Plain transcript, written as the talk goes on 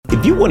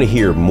If you want to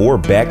hear more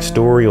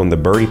backstory on the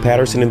Birdie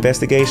Patterson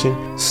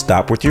investigation,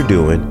 stop what you're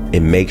doing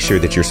and make sure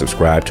that you're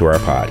subscribed to our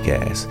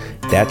podcast.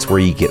 That's where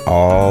you get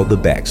all the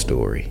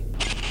backstory.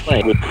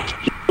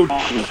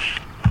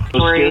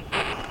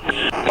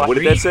 What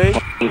did that say?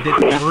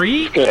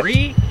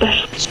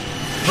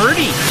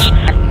 Birdie.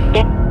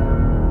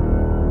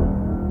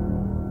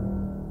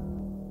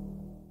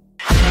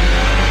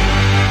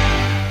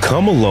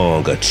 Come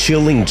along a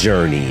chilling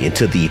journey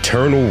into the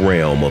eternal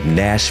realm of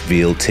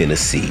Nashville,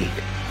 Tennessee.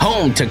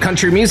 Home to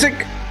country music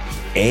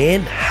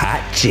and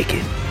hot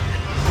chicken.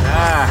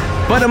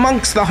 But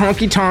amongst the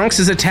honky-tonks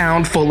is a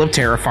town full of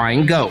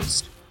terrifying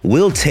ghosts.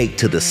 We'll take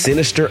to the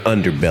sinister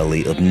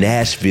underbelly of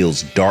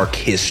Nashville's dark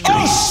history.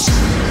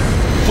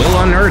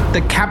 We'll unearth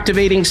the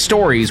captivating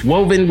stories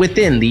woven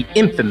within the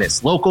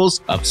infamous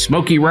locals of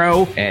Smoky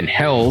Row and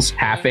Hell's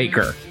Half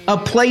Acre. A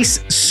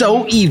place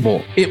so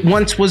evil, it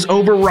once was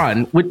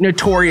overrun with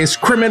notorious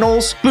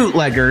criminals,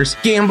 bootleggers,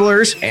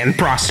 gamblers, and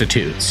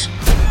prostitutes.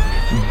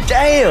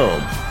 Damn!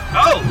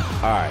 Oh!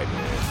 Alright,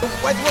 man.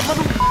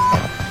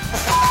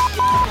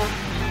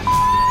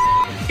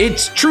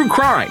 It's true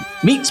crime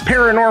meets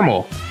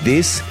paranormal.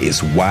 This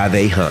is Why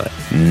They Hunt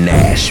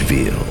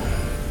Nashville.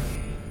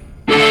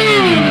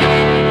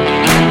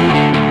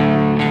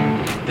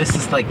 This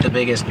is like the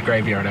biggest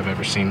graveyard I've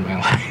ever seen in my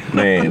life.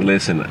 Man,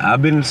 listen,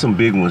 I've been in some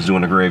big ones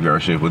doing the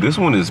graveyard shift, but this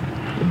one is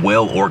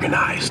well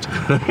organized.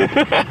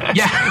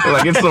 Yeah.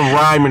 Like, it's some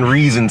rhyme and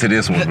reason to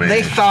this one, man.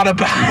 They thought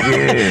about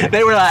it. Yeah.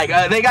 They were like,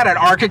 they got an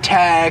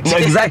architect.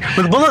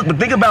 Exactly. But look,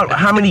 think about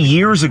how many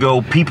years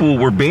ago people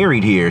were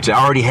buried here to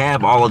already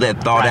have all of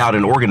that thought out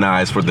and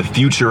organized for the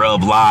future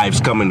of lives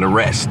coming to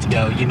rest.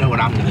 Yo, you know what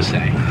I'm going to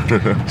say.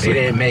 They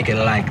didn't make it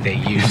like they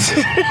used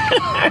it.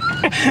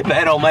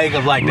 They don't make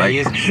them like they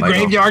used it.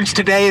 Graveyards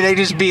today, they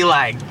just be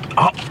like,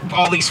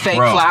 all these fake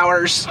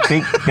flowers.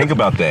 Think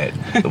about that.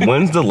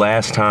 When's the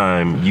last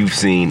time you've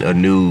seen a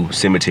new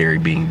cemetery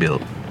being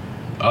built?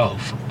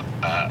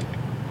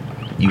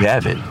 You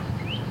haven't.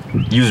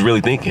 You was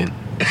really thinking,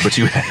 but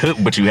you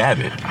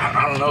haven't.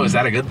 I don't know. Is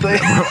that a good thing?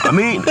 I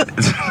mean,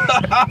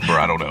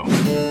 I don't know.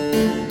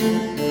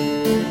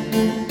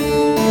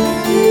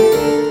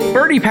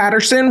 Birdie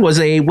Patterson was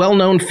a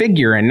well-known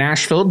figure in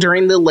Nashville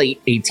during the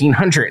late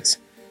 1800s.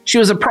 She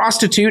was a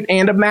prostitute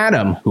and a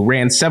madam who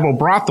ran several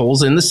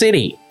brothels in the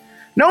city.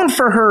 Known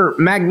for her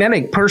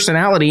magnetic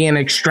personality and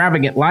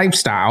extravagant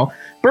lifestyle,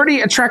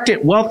 Birdie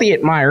attracted wealthy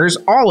admirers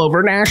all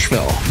over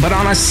Nashville. But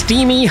on a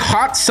steamy,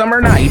 hot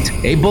summer night,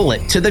 a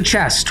bullet to the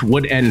chest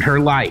would end her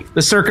life.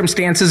 The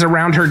circumstances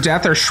around her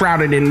death are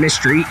shrouded in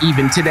mystery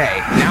even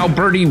today. Now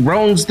Birdie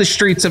roams the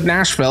streets of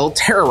Nashville,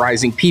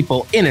 terrorizing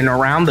people in and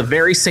around the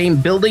very same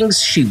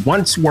buildings she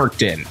once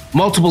worked in.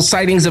 Multiple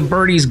sightings of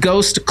Birdie's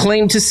ghost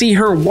claim to see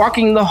her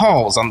walking the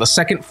halls on the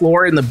second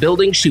floor in the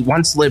building she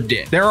once lived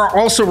in. There are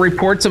also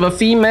reports of a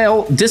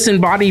female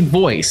disembodied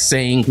voice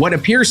saying what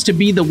appears to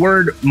be the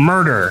word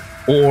murder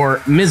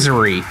or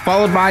misery,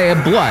 followed by a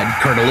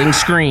blood-curdling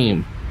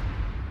scream.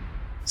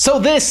 So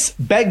this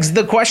begs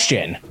the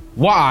question,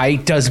 why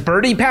does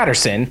Birdie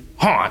Patterson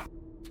haunt?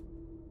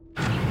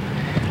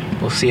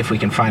 We'll see if we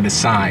can find a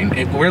sign.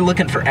 We're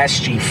looking for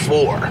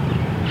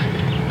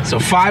SG4. So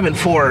 5 and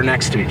 4 are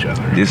next to each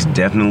other. This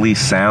definitely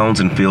sounds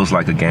and feels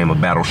like a game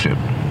of Battleship.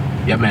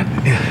 Yeah, man.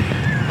 Yeah.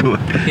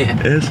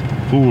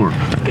 S4.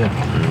 Yeah.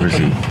 Where's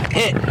he?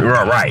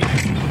 Right.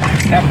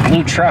 That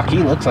blue truck, he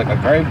looks like a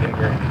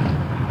gravedigger.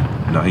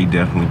 No, he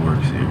definitely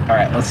works here. All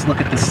right, let's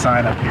look at this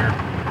sign up here.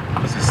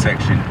 What's the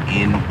section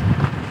in?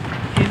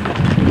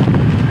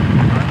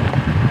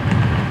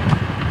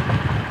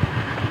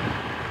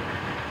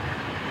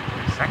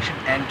 Section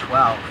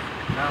N12.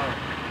 No.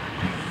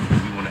 We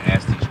want to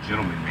ask these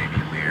gentlemen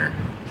maybe where.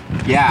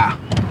 Yeah.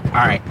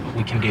 All right,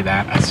 we can do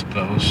that, I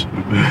suppose.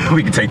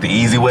 We can take the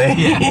easy way.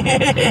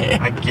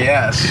 I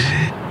guess. Do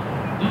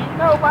you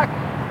know, like,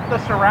 the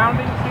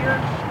surroundings here?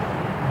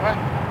 What?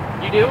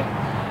 You do?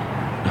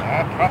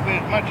 Probably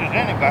as much as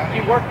anybody.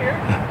 You work here?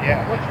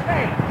 Yeah. What's your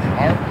name?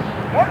 Mark.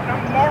 Mark.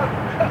 I'm Mark.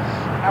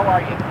 How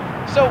are you?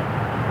 So,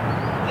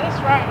 this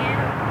right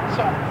here,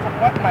 so from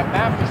what my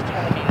map is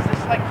telling me, is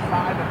this like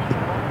 5 and 4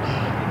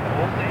 in the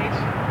old days?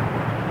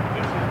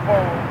 This is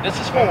 4. This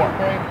is 4.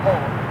 Grade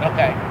 4.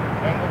 Okay.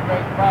 And the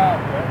grade 5.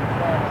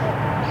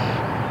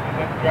 And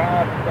then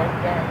drive and go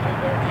down to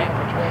there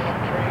between the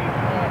trees.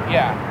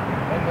 Yeah.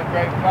 And the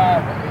grade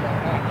 5 will be on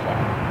that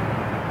side.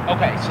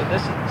 Okay, so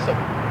this is, so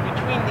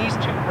between these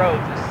two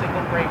roads is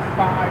single grade 5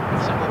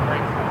 and single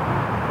grade 4.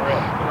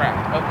 Correct.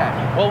 Okay.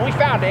 Well, we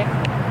found it.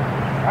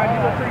 I do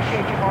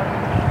appreciate you, Mark.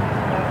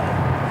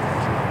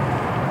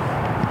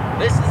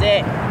 This is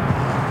it.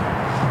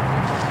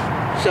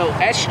 So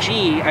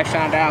SG, I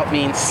found out,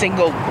 means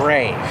single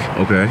grave.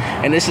 Okay.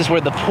 And this is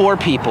where the poor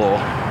people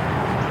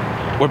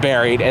were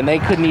buried, and they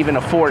couldn't even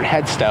afford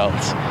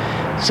headstones.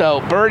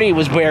 So Birdie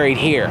was buried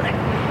here,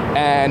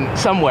 and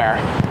somewhere.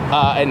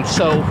 And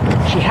so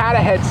she had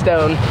a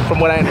headstone, from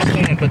what I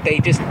understand, but they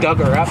just dug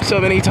her up so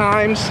many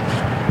times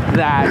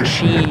that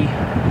she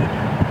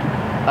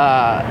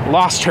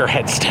lost her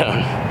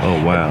headstone.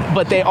 Oh, wow.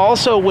 But they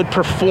also would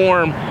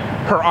perform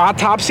her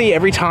autopsy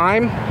every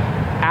time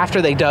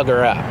after they dug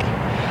her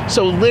up.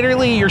 So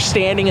literally you're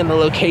standing in the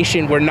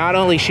location where not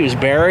only she was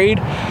buried,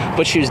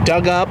 but she was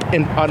dug up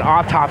and an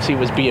autopsy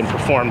was being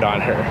performed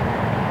on her.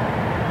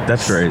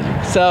 That's crazy.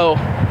 So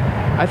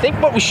I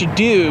think what we should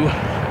do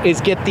is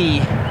get the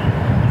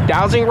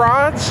dowsing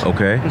rods.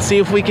 Okay. And see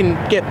if we can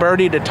get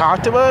Birdie to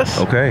talk to us.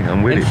 Okay,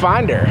 I'm with it. And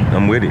find her.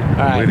 I'm with it.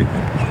 I'm with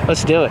it.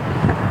 Let's do it.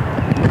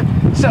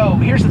 So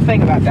here's the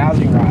thing about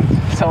dowsing rods.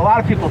 So a lot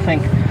of people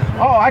think,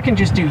 oh, I can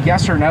just do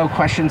yes or no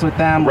questions with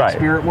them, Right. like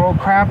spirit world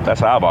crap.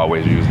 That's how I've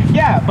always used it.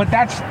 Yeah, but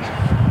that's,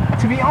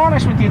 to be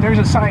honest with you, there's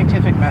a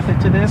scientific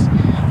method to this.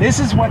 This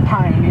is what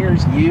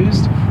pioneers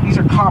used. These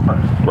are copper.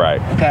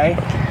 Right. Okay?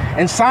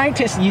 And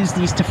scientists use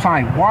these to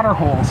find water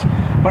holes,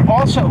 but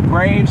also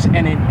graves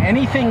and in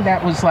anything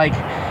that was like,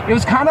 it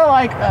was kind of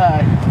like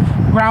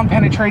ground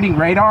penetrating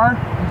radar.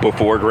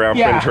 Before ground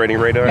penetrating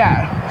radar?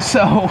 Yeah.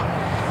 So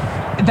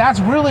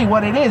that's really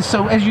what it is.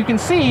 So as you can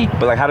see.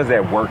 But like, how does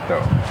that work though?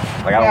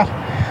 Like, I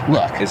don't.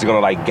 Look. Is it gonna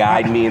like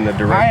guide me in the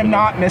direction? I am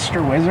not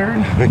Mr.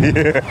 Wizard.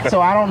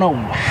 So I don't know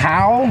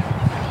how,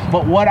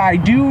 but what I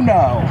do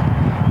know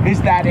is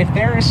that if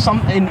there is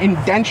an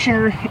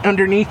indenture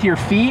underneath your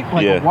feet,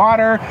 like a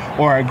water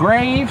or a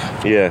grave,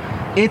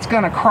 it's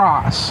gonna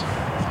cross.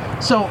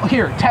 So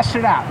here, test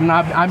it out. And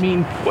I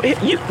mean, well,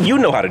 you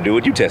know how to do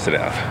it. You test it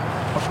out.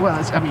 Well,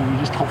 I mean, you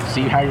just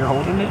see how you're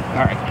holding it.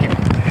 All right, here.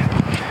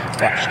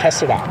 Watch,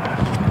 test it out.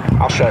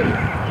 I'll show you.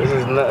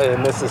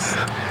 This is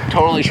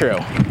totally true.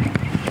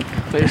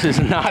 This is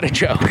not a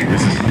joke.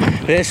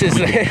 This is,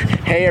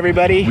 hey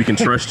everybody. We can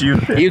trust you.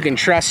 You can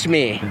trust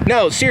me.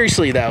 No,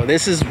 seriously though,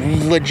 this is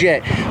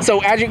legit. So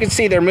as you can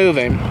see, they're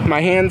moving.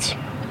 My hands,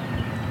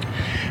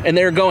 and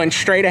they're going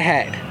straight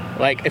ahead.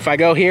 Like if I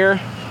go here,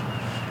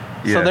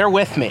 so they're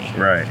with me.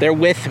 Right. They're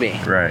with me.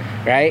 Right.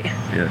 Right?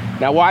 Yeah.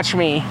 Now watch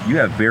me. You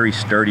have very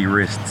sturdy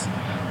wrists.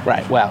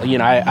 Right. Well, you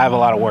know, I have a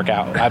lot of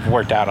workout. I've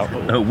worked out.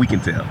 Oh, we can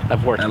tell.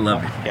 I've worked. I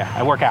love it. Yeah,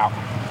 I work out.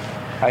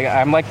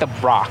 I'm like the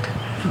Rock.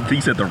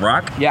 You said the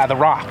Rock? Yeah, the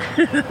Rock.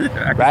 I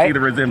can right? see the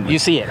resemblance. You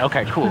see it.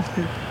 Okay, cool.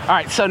 All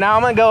right, so now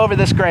I'm going to go over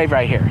this grave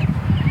right here.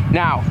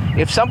 Now,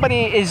 if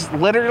somebody is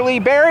literally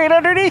buried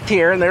underneath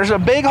here and there's a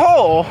big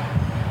hole.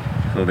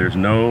 So there's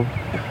no,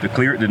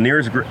 the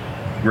nearest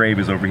grave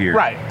is over here.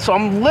 Right. So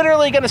I'm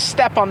literally going to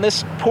step on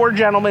this poor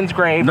gentleman's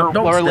grave. No,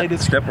 don't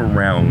step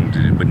around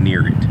it, but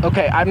near it.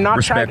 Okay, I'm not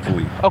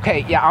respectfully.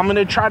 Okay, yeah, I'm going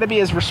to try to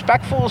be as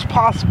respectful as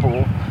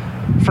possible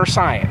for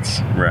science.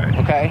 Right.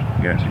 Okay?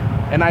 Gotcha.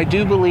 And I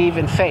do believe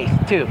in faith,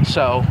 too.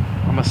 So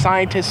I'm a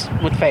scientist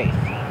with faith.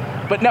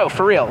 But no,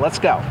 for real, let's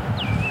go.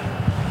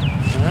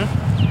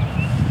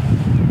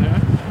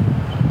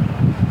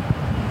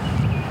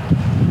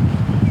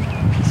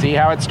 See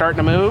how it's starting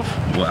to move?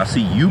 Well, I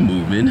see you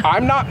moving.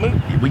 I'm not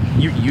moving.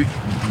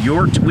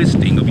 You're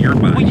twisting of your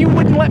body. Well, you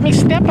wouldn't let me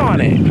step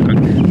on it.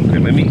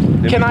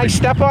 Okay, Can I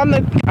step on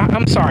the...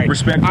 I'm sorry.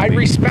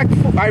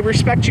 Respectfully. I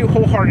respect you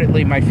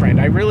wholeheartedly, my friend.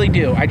 I really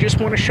do. I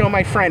just want to show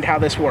my friend how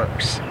this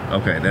works.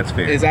 Okay, that's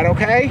fair. Is that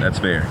okay? That's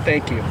fair.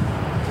 Thank you.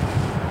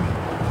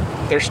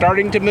 They're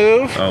starting to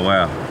move. Oh,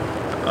 wow.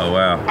 Oh,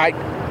 wow.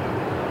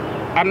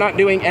 I'm not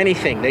doing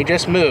anything. They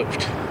just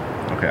moved.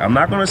 Okay, I'm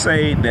not going to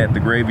say that the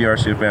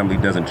Graveyard Shift family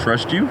doesn't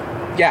trust you.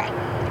 Yeah.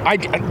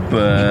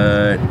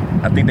 But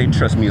I think they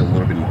trust me a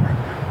little bit more.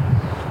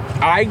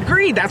 I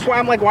agree. That's why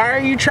I'm like, why are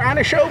you trying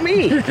to show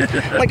me?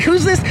 Like,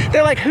 who's this?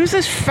 They're like, who's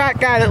this fat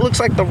guy that looks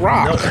like The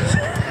Rock? No.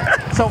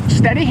 So,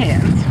 steady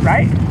hands,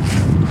 right?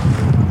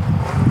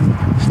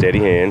 Steady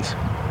hands.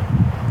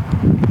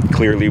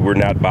 Clearly, we're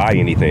not by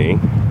anything.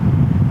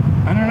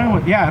 I don't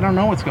know. I don't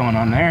know what's going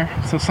on there.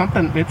 So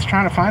it's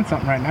trying to find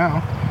something right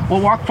now.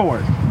 We'll walk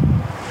forward.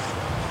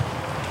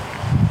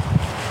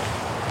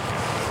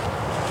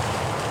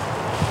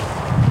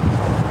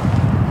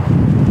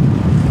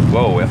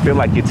 Whoa, I feel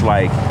like it's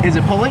like... Is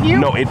it pulling you?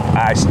 No,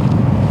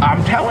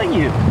 I'm telling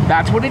you,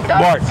 that's what it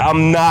does. Mark,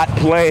 I'm not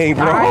playing,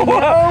 bro. I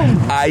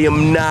know. I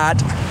am not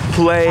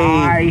playing.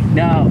 I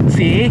know.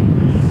 See?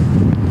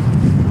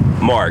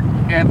 Mark.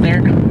 And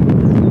there.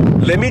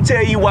 Let me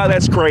tell you why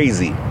that's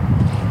crazy.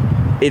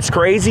 It's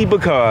crazy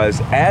because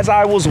as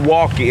I was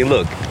walking,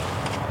 look,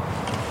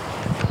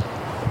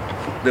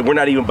 we're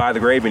not even by the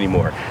grave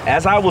anymore.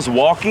 As I was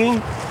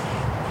walking,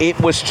 it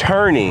was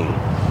turning.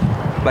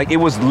 Like, it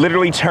was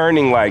literally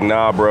turning like,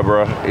 nah,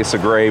 bruh, it's a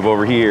grave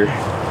over here.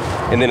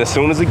 And then as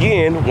soon as,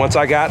 again, once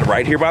I got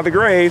right here by the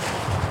grave,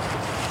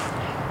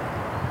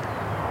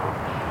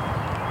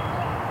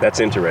 that's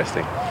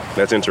interesting.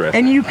 That's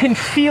interesting. And you can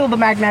feel the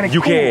magnetic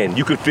pull.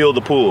 You could feel the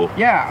pull.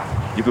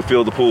 Yeah. You could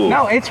feel the pull.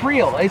 No, it's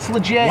real. It's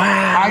legit.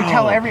 Wow. I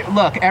tell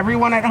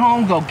everyone at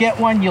home, go get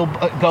one. You'll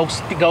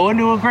go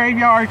into a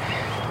graveyard.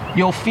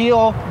 You'll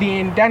feel the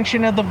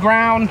indention of the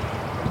ground.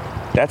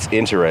 That's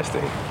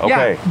interesting.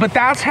 Okay. Yeah, but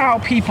that's how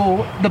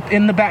people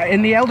in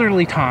the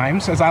elderly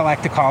times, as I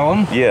like to call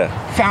them,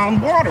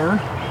 found water.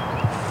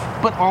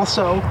 But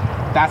also,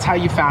 that's how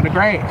you found a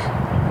grave,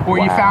 or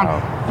you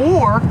found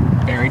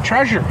buried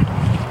treasure.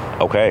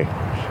 Okay.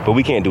 But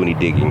we can't do any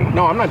digging.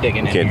 No, I'm not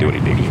digging in Can't do here.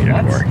 any digging here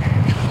That's- anymore.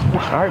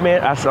 All right,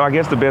 man. So I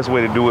guess the best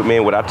way to do it,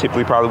 man, what I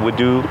typically probably would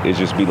do is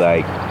just be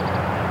like,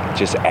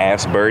 just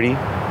ask Birdie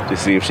to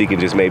see if she can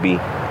just maybe,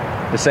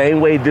 the same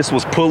way this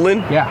was pulling,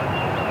 Yeah.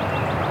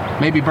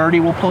 Maybe Birdie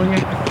will pull you.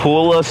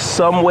 pull us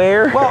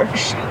somewhere. Well,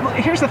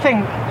 here's the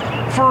thing.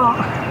 For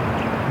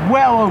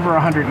well over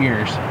 100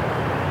 years,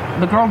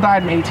 the girl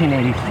died in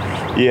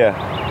 1883.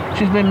 Yeah.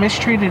 She's been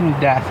mistreated in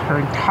death her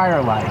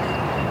entire life,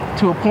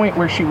 to a point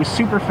where she was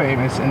super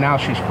famous and now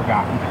she's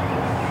forgotten.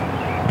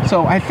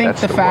 So I think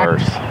That's the the fact...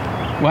 worst.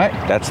 What?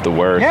 That's the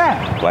worst.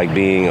 Yeah. Like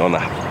being on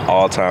the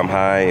all-time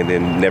high and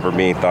then never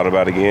being thought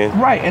about again.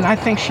 Right, and I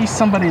think she's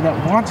somebody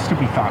that wants to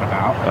be thought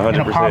about in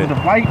a 100%. positive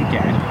light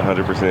again.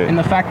 100%. And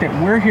the fact that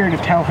we're here to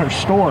tell her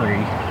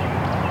story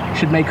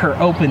should make her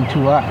open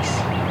to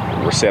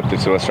us. Receptive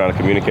to us trying to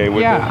communicate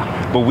with Yeah.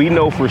 her. But we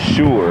know for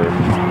sure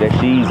that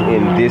she's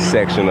in this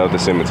section of the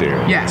cemetery.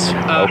 Yes.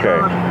 Okay.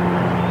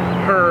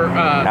 Her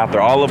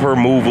After all of her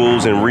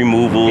movals and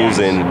removals, yes,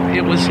 and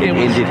it was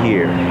ended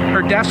here.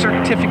 her death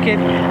certificate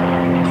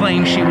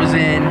claims she was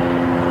in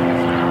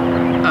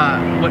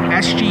what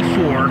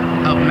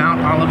SG4 of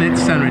Mt Olivet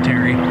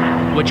Cemetery,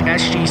 which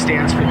SG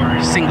stands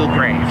for single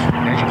grave.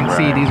 As you can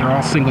see, Right. these are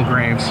all single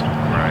graves.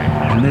 Right.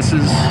 And this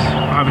is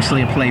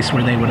obviously a place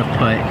where they would have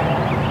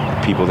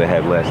put, People that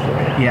have less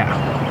than.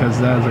 yeah, because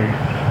those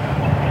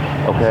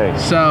are. Okay.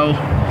 So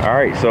All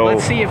right. So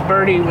let's see if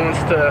Birdie wants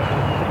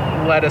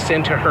to let us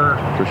into her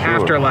For sure.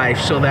 afterlife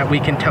so that we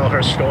can tell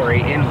her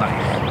story in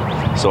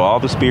life. So all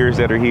the spirits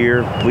that are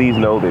here, please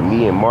know that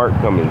me and Mark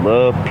come in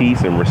love,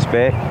 peace, and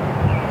respect.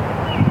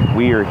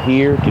 We are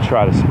here to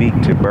try to speak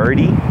to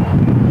Birdie.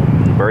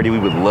 Birdie, we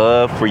would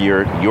love for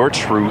your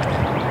truth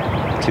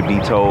to be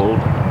told.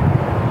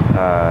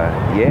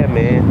 Yeah,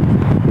 man.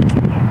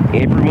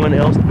 Everyone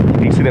else,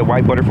 do you see that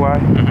white butterfly?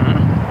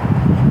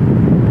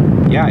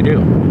 Yeah, I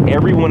do.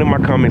 Everyone in my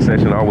comment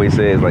section always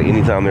says, like,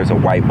 anytime there's a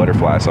white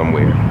butterfly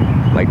somewhere,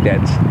 like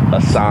that's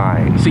a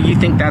sign. So you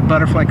think that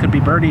butterfly could be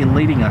Birdie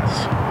leading us?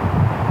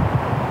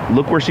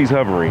 Look where she's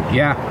hovering.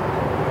 Yeah.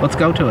 Let's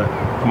go to it.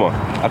 Come on.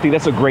 I think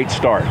that's a great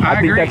start. I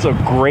think agree. that's a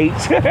great...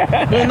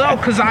 Well, no,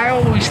 because I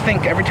always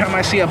think every time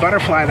I see a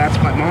butterfly, that's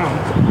my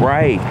mom.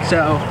 Right.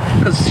 So,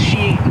 because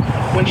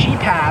when she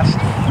passed,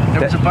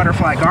 there was a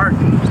butterfly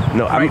garden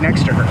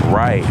next to her.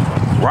 Right.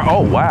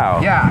 Oh,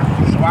 wow. Yeah.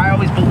 So I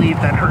always believe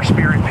that her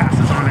spirit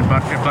passes on in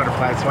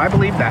butterflies. So I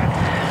believe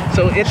that.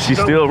 So She's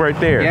still right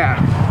there. Yeah.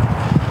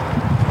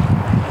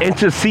 And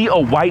to see a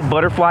white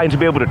butterfly and to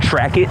be able to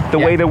track it the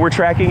Yeah. way that we're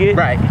tracking it,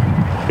 Right.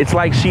 it's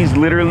like she's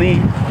literally,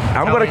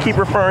 I'm going to keep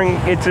referring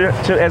it to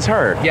as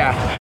her.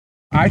 Yeah.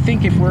 I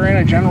think if we're in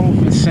a general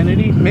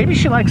vicinity, maybe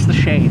she likes the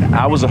shade.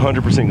 I was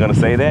 100% going to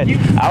say that.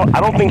 I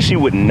don't think she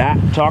would not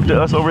talk to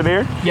us over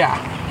there, Yeah.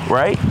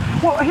 right?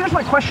 Well, here's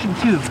my question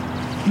too.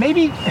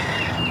 Maybe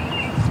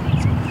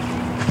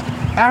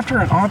after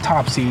an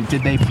autopsy,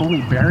 did they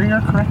fully bury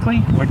her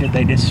correctly, or did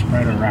they just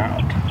spread her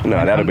out? No,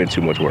 that would have been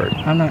too much work.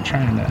 I'm not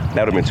trying to.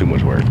 That would have been too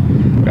much work. That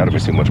would have been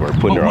too much work.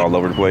 Putting her all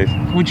over the place.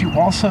 Would you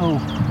also?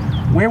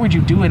 Where would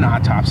you do an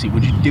autopsy?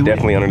 Would you do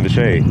Definitely under the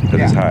shade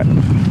because it's Yeah. hot. it?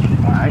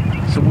 All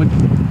right. So would.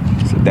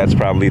 So that's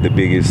probably the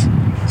biggest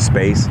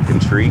space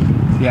and tree.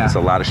 Yeah. It's a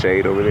lot of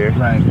shade over there.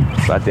 Right.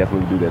 So I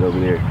definitely do that over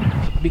there.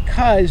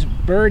 Because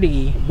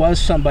Birdie was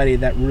somebody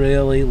that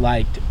really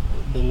liked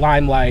the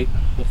limelight,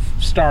 the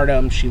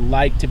stardom. She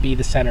liked to be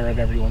the center of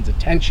everyone's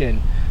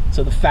attention.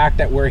 So the fact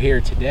that we're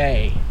here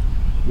today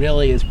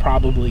really is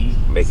probably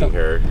Making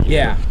her.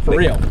 Yeah, for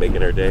real.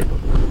 Making her day.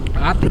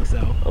 I think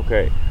so.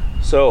 Okay.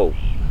 So,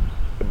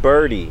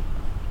 Birdie,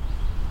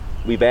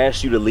 we've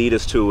asked you to lead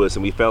us to us,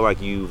 and we felt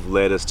like you've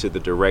led us to the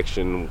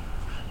direction,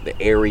 the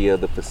area,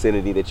 the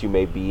vicinity that you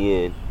may be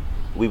in.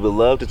 We would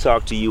love to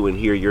talk to you and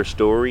hear your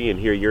story and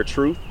hear your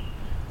truth.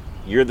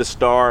 You're the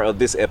star of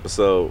this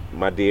episode,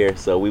 my dear,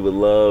 so we would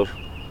love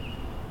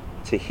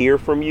to hear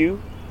from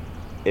you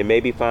and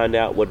maybe find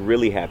out what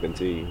really happened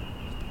to you.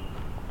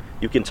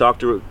 You can talk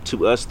to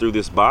us through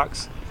this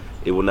box.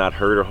 It will not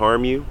hurt or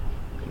harm you.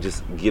 It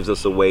just gives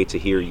us a way to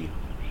hear you.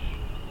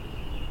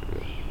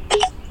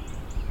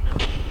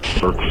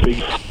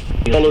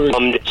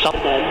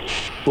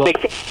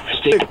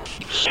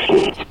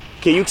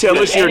 Can you tell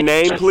us your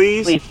name,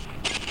 please?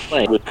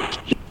 What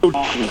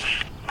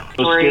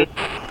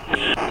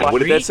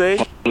did that say?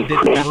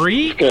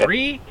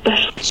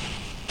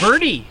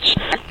 Birdie.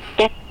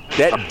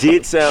 That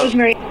did sound...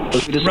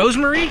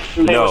 Rosemary?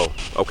 No.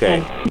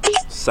 Okay.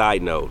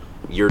 Side note,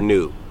 you're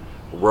new.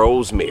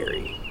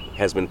 Rosemary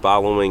has been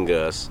following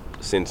us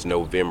since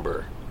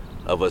November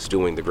of us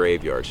doing the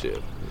graveyard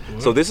shift.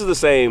 So this is the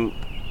same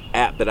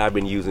app that I've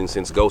been using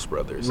since Ghost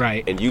Brothers.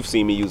 Right. And you've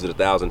seen me use it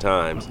 1,000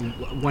 times.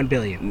 1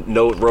 billion.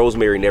 No,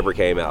 Rosemary never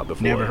came out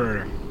before. Never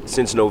heard her.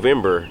 Since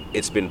November,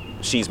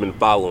 she's been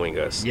following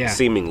us, Yeah.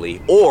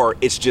 seemingly, or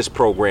it's just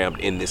programmed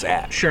in this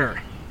app.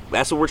 Sure.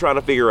 That's what we're trying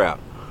to figure out.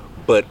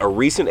 But a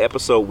recent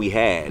episode we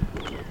had,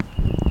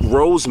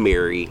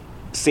 Rosemary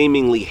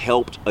seemingly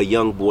helped a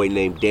young boy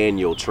named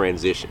Daniel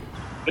transition.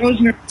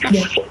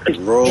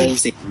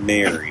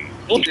 Rosemary.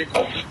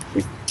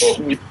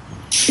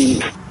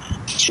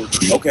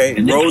 Okay,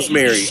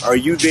 Rosemary, are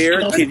you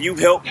there? Can you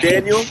help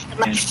Daniel?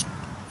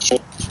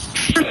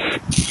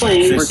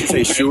 She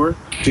say sure.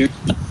 They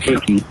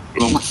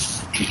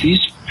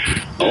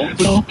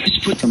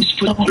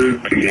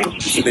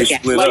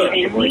split up.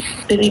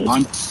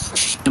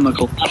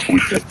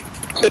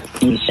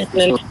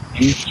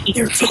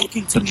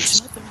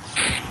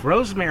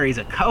 Rosemary's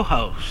a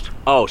co-host.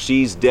 Oh,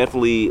 she's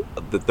definitely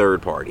the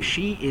third party.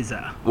 She is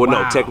a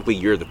no, technically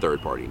you're the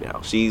third party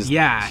now. She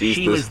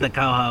was the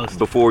co-host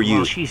before you.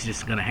 Well, she's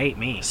just gonna hate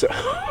me. So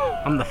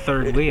I'm the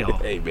third wheel.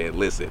 Hey man,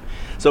 listen.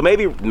 So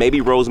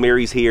maybe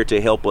Rosemary's here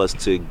to help us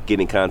to get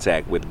in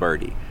contact with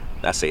Birdie.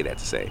 I say that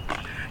to say.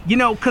 You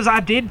know, because I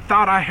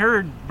thought I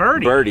heard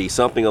Birdie. Birdie,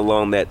 something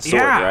along that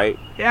sort, right?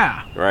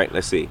 Yeah. Right,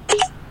 let's see.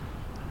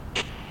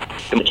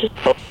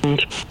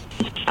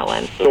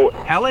 Helen.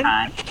 Helen?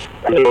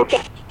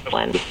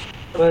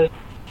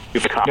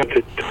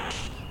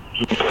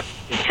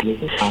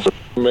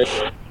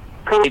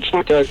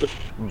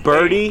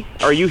 Birdie,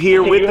 are you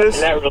here with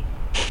us? I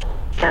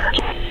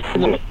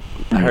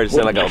heard it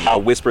sound like a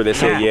whisper that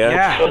said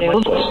yeah.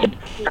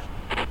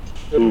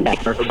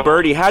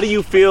 Birdie, how do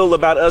you feel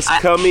about us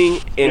coming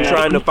and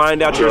trying to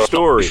find out your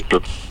story?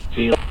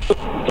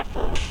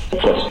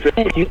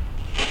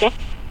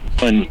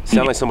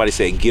 Sound like somebody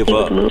said give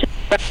up.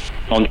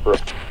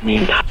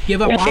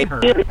 Give up on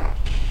her.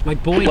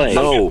 Like boys.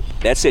 No,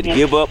 that said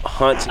give up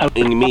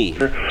hunting me.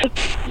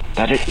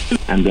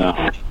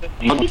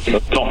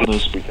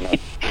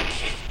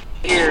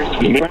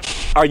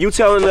 Are you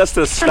telling us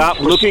to stop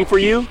looking for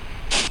you?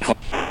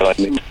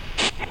 Lightning?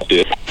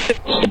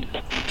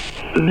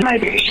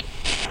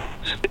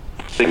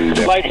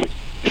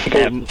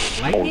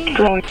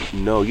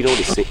 No, you know what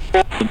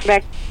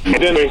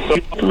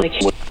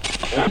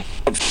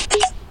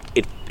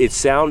it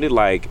sounded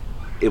like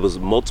it was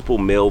multiple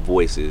male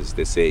voices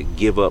that said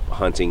give up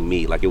hunting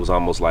me. Like it was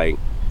almost like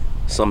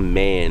some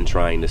man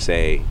trying to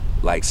say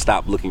like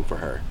stop looking for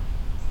her.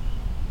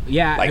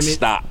 Yeah, like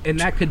stop. And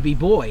that could be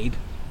Boyd,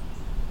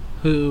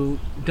 who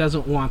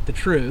doesn't want the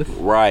truth.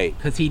 Right.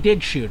 Because he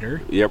did shoot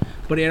her. Yep.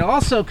 But it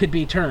also could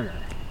be Turner.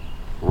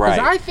 Right.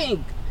 Because I think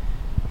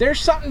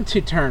there's something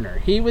to Turner.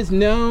 He was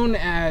known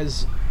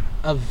as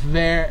a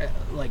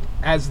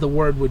as the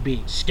word would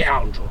be,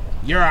 scoundrel.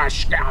 You're a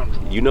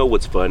scoundrel. You know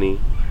what's funny?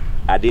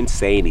 I didn't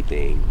say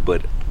anything,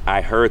 but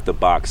I heard the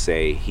box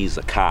say he's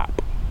a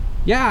cop.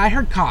 Yeah, I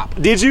heard cop.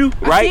 Did you?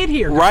 I did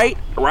hear cop.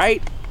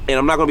 Right. And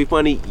I'm not going to be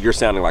funny, you're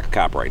sounding like a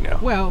cop right now.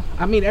 Well,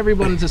 I mean,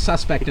 everyone's a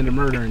suspect in a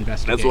murder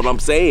investigation. That's what I'm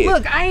saying.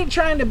 Look, I ain't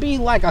trying to be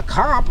like a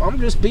cop. I'm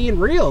just being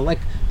real. Like,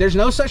 there's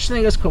no such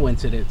thing as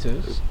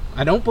coincidences.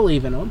 I don't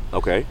believe in them.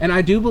 Okay. And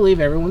I do believe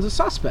everyone's a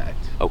suspect.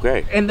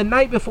 Okay. And the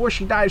night before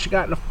she died, she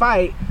got in a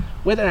fight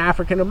with an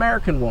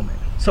African-American woman.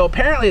 So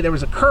apparently there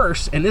was a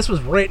curse, and this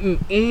was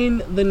written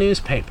in the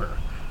newspaper.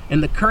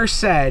 And the curse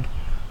said,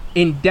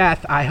 "In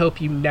death, I hope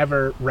you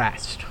never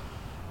rest."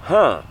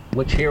 Huh.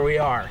 Which here we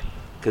are.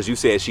 Because you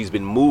said she's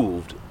been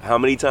moved how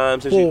many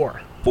times?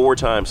 4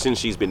 times since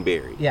she's been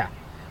buried. Yeah.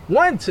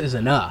 Once is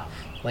enough.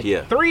 Like,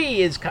 yeah. 3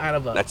 is kind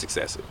of a... That's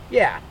excessive.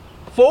 Yeah.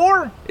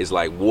 4? It's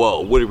like, whoa,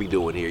 what are we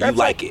doing here? You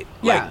like it.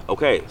 Yeah. Like,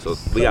 okay, so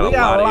we got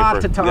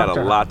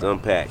a lot to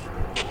unpack.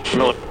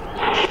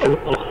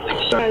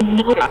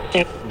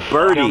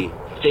 Birdie.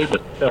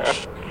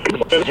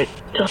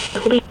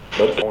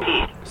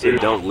 Said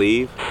don't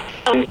leave.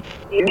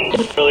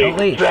 Don't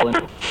leave.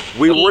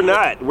 We're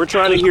not. We're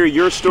trying to hear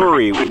your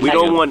story. We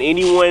don't want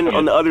anyone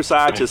on the other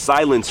side to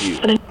silence you.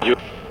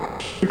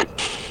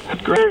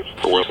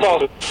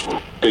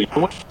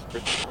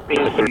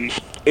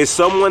 Is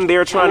someone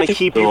there trying to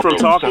keep you from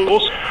talking?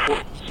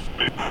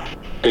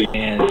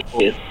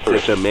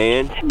 Is the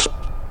man?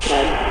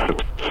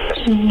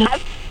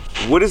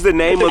 What is the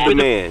name of the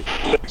man?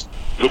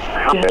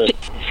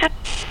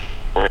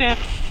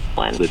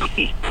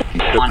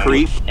 The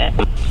creep?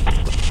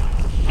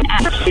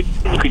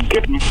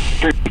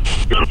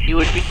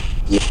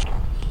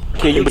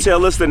 Can you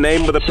tell us the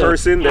name of the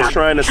person that's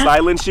trying to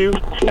silence you?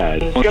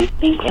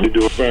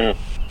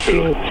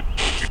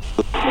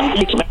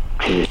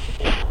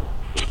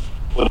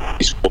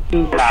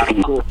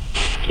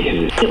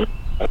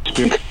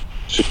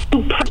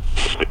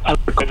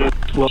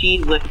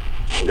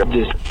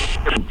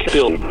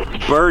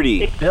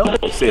 Birdie. Bill?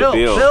 Said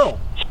Bill.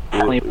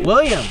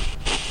 William.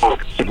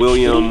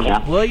 William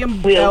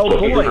L.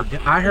 Boyd.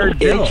 I heard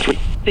Bill.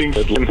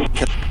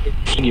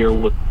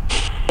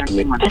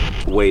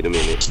 Wait a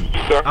minute.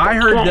 I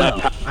heard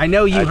Bill. I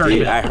know you heard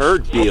Bill. I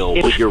heard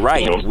Bill, but you're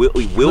right.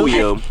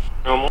 William.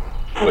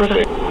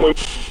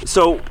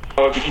 So,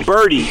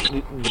 Birdie,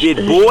 did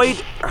Boyd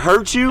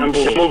hurt you?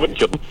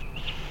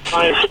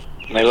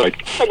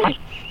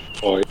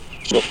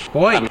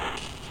 Boyd.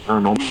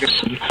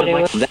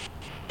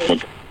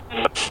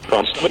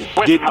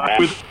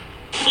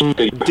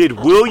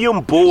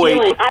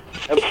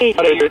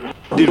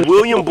 Did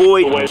William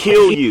Boyd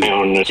kill you?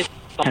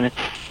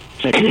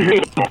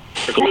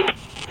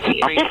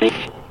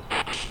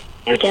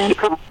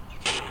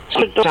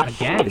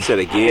 Again. It said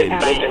again.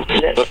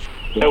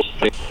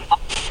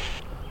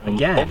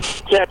 Again.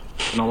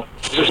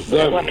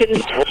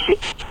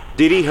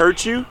 Did he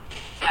hurt you?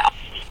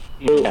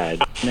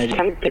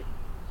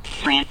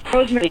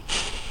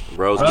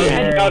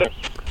 Rosemary.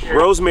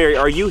 Rosemary,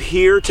 are you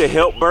here to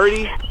help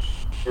Birdie?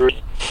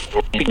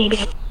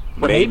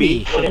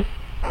 Maybe.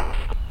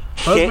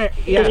 Rosemary,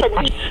 yeah.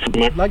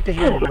 I'd like to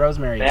hear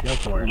Rosemary. Go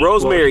for it.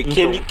 Rosemary,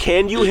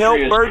 can you help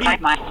Birdie?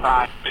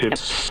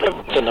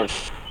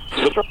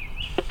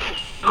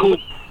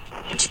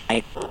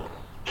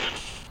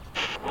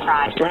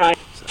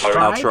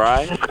 I'll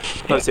try.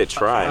 I said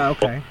try.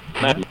 Okay.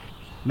 Yeah.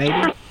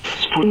 Maybe.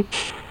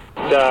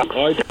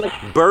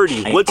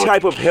 Birdie, what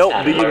type of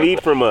help do you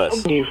need from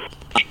us?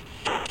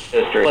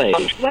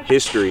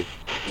 History.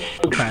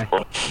 Okay.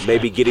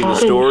 Maybe getting the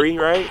story,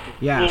 right?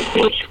 Yeah.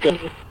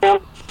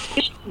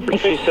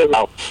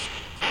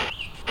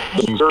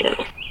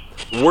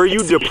 Were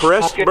you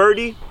depressed,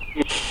 Birdie?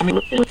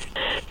 Somebody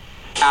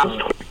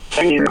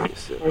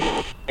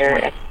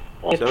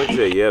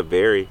said, yeah,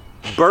 very.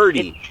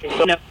 Birdie.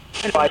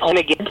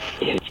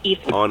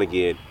 On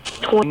again.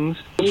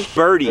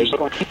 Birdie,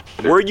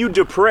 were you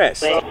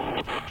depressed?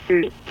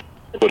 The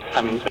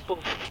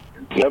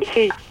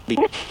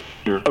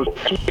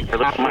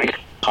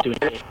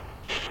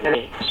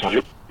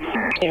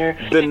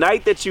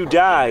night that you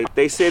died,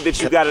 they said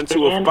that you got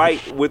into a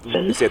fight with,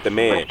 said the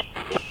man.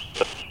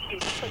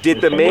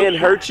 Did the man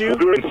hurt you?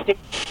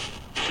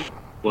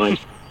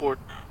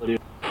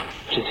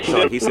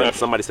 So he said,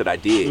 somebody said I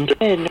did.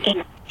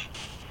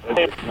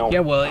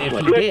 Yeah, well, if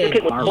he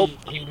did,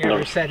 he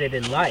never said it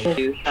in life.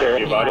 He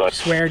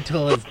swore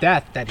till his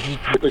death that he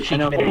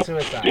committed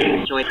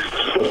suicide.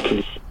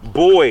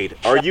 Boyd,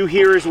 are you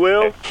here as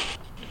well?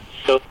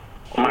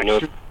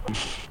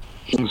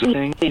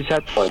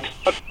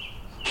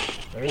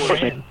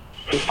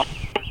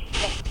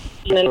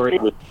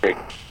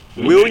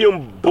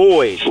 William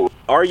Boyd,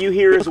 are you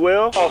here as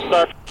well?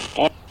 So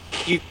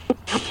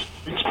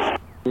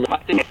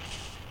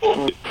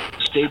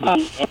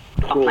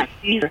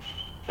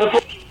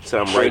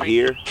I'm right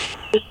here.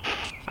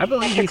 I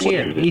believe he's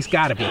here. He's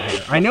got to be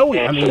here. I know.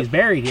 I mean, he's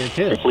buried here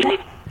too.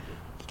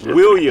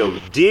 William,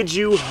 did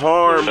you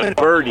harm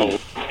Birdie?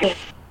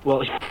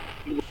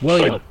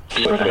 William.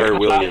 I heard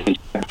William.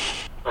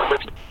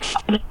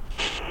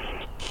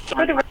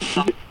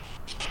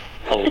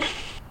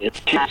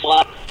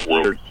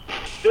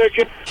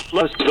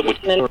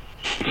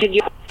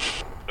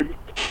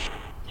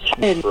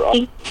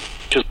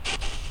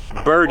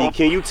 Birdie,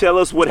 can you tell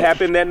us what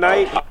happened that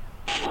night?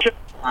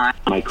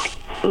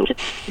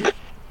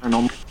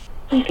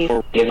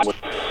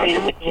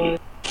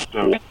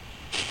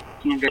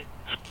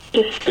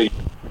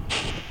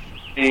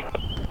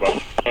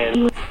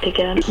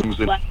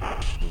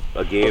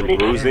 Again,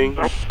 bruising.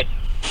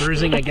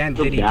 Bruising again.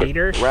 Did he beat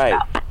her? Right.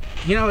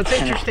 You know, it's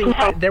interesting.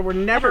 There were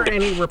never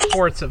any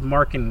reports of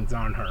markings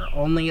on her.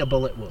 Only a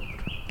bullet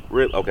wound.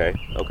 Really? Okay.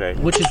 Okay.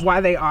 Which is why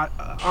they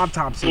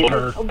autopsied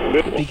her,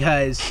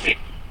 because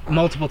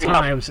multiple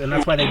times, and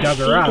that's why they dug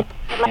her up,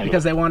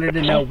 because they wanted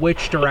to know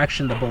which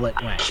direction the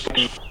bullet went.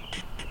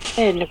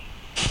 It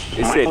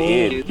said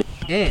in.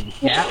 In,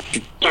 yeah.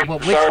 Well,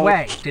 which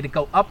way? Did it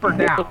go up or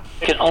down?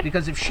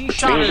 Because if she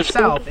shot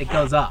herself, it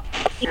goes up.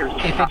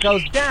 If it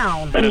goes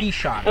down, he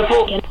shot her.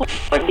 So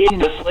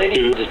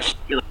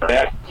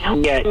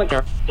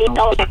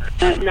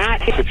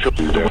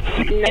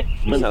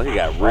he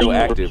got real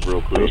active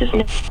real quick.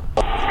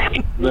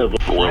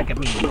 That could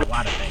mean a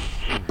lot of things.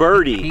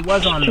 Birdie. He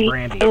was on the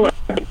brandy.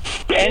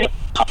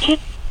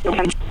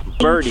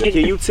 Birdie,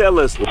 can you tell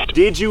us,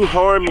 did you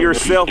harm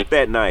yourself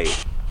that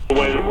night?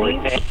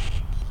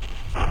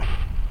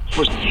 A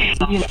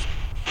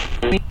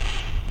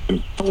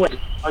bullet.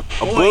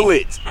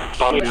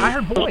 I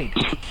heard Boyd.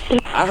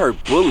 I heard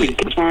bullet.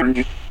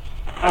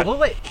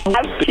 Bullet.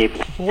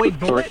 Boyd,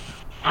 bullet.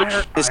 I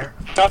heard.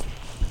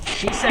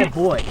 She said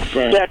Boyd.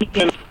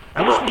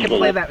 I wish we could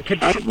play that.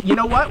 You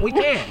know what? We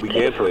can. We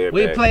can play it back.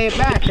 We play it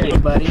back,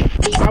 everybody.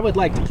 I would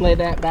like to play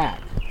that back.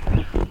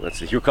 Let's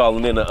see. You're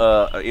calling in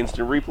an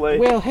instant replay?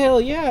 Well, hell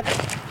yeah.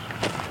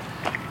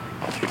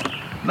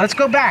 Let's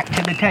go back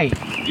to the tape.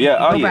 Yeah,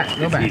 oh Go yeah. back,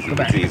 go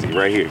back. It's easy,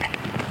 right here.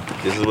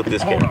 This is what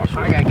this Hold game on, is.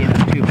 I gotta get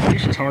up too.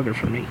 This is harder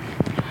for me.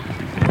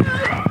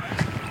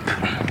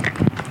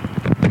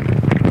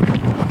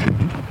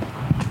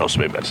 Oh, so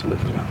maybe that's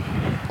enough.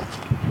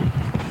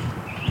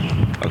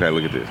 Okay,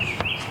 look at this.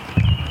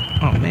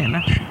 Oh man,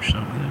 that shoots so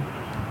good.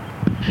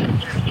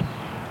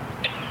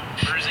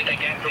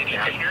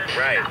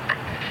 Right.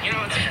 You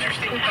know, it's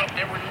interesting how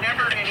there were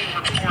never any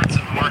reports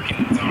of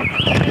markings on her.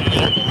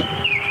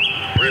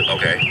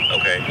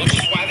 Okay. Which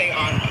is why they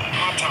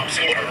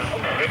autopsied her,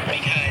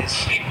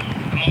 because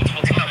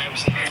multiple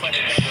times that's why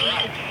they dug her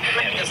up,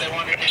 because they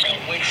wanted to know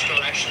which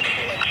direction the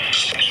bullet went.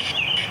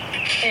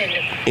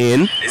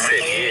 In. It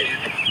said in.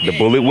 The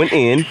bullet went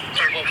in.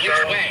 Well, which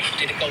way?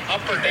 Did it go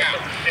up or down?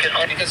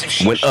 Because if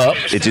she Went up.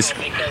 It just.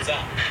 it goes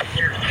up.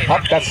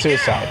 Up, that's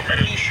suicide.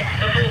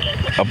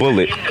 A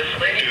bullet.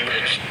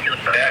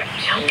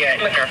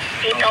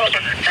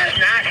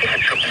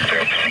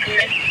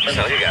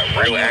 So he got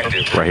real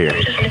active. Right here.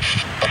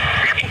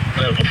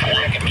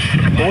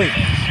 Boyd.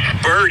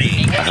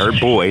 Birdie. I heard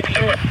Boyd.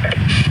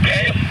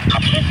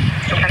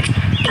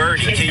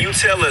 Birdie, can you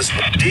tell us,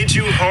 did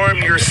you harm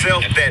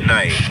yourself that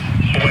night?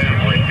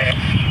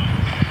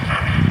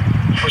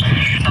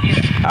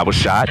 I was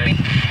shot.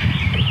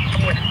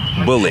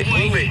 Bullet.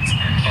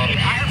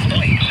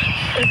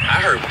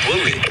 I heard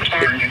bullet.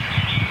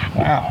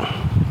 Wow.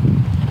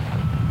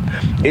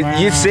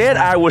 You said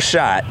I was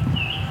shot.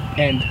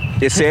 And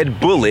it said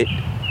bullet,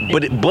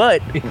 but it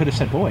could have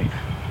said Boyd,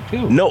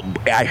 too. No,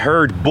 I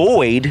heard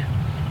Boyd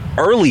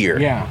earlier.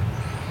 Yeah.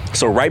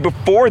 So right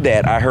before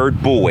that, I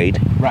heard Boyd.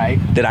 Right.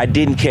 That I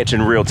didn't catch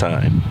in real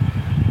time.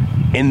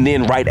 And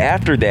then right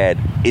after that,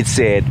 it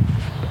said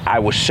I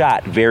was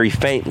shot very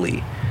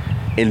faintly.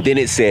 And then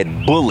it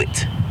said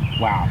bullet.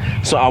 Wow.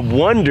 So I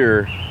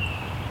wonder,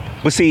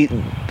 but see,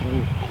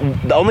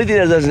 the only thing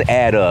that doesn't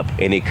add up,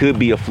 and it could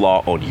be a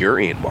flaw on your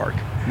end, Mark.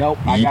 Nope.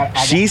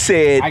 She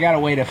said... I got a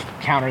way to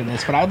counter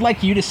this, but I'd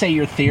like you to say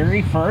your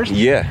theory first.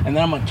 Yeah. And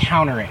then I'm going to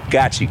counter it.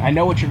 Got you. I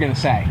know what you're going to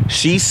say.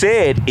 She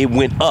said it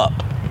went up.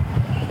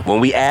 When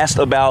we asked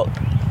about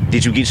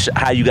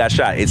how you got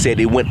shot, it said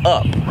it went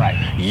up.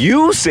 Right.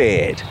 You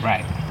said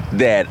right.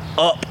 that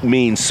up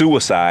means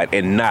suicide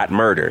and not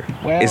murder.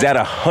 Well, is that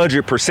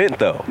 100%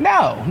 though?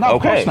 No, okay.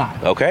 Of course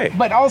not. Okay.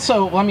 But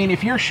also, I mean,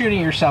 if you're shooting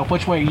yourself,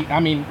 which way? I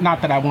mean,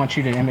 not that I want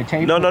you to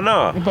imitate. No.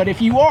 But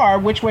if you are,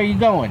 which way are you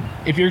going?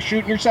 If you're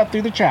shooting yourself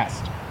through the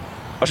chest.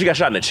 Oh, she got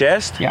shot in the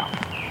chest? Yeah.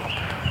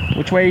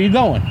 Which way are you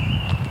going?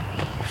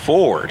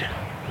 Forward,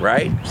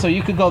 right? So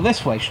you could go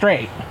this way,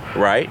 straight.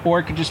 Right. Or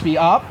it could just be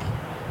up.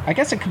 I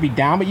guess it could be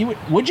down, but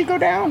would you go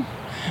down?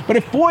 But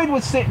if Boyd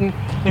was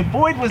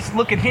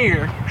looking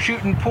here,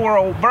 shooting poor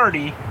old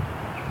Birdie.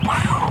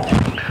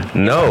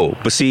 No,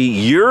 but see,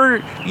 you're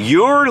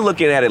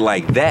looking at it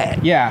like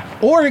that. Yeah.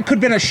 Or it could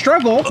have been a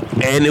struggle.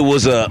 And it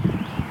was up.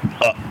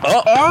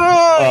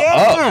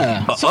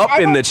 Up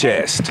in the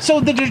chest.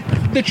 So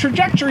the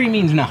trajectory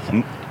means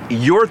nothing.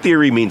 Your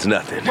theory means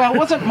nothing. Well, it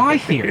wasn't my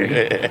theory.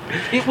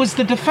 It was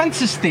the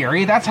defense's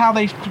theory. That's how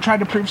they tried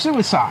to prove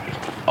suicide.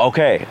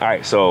 Okay, all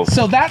right, so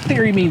that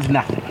theory means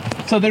nothing.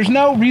 So there's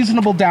no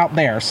reasonable doubt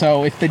there.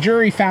 So if the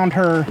jury found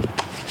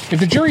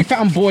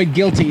Boyd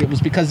guilty, it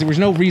was because there was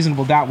no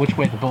reasonable doubt which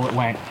way the bullet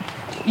went.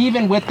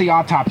 Even with the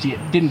autopsy,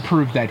 it didn't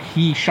prove that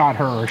he shot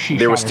her or she shot her.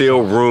 There was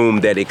still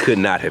room that it could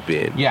not have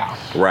been. Yeah.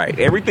 Right.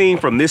 Everything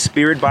from this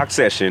spirit box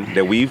session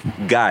that we've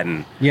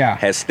gotten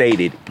has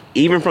stated,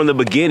 even from the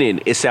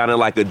beginning, it sounded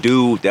like a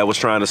dude that was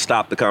trying to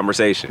stop the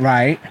conversation.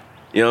 Right.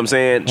 You know what I'm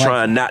saying? Right.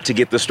 Trying not to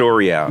get the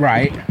story out.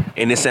 Right.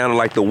 And it sounded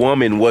like the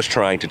woman was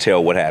trying to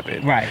tell what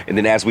happened. Right. And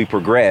then as we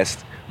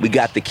progressed, we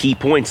got the key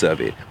points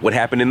of it. What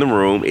happened in the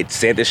room, it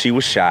said that she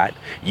was shot.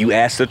 You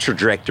asked the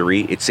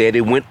trajectory. It said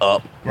it went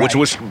up, right.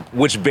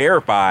 which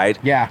verified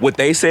what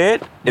they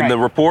said in the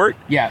report.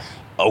 Yes.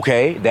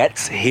 Okay,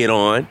 that's hit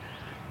on.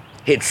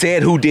 It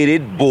said who did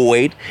it,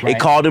 Boyd. Right. It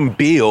called him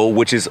Bill,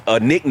 which is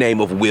a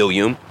nickname of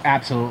William.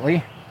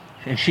 Absolutely.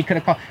 And he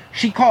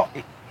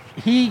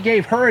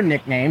gave her a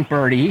nickname,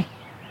 Birdie.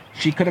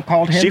 She could have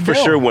called him She for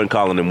Bill. sure wasn't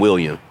calling him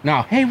William.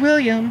 No. Hey,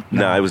 William.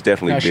 No, it was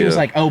definitely Bill. She was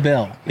like, oh,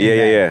 Bill.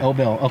 Yeah. Oh,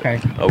 Bill. Okay.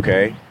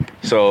 Okay.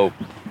 So.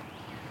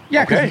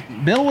 Yeah, because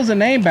Bill was a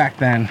name back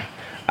then.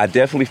 I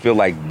definitely feel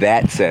like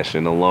that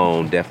session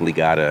alone definitely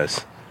got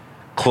us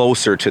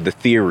closer to the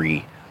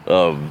theory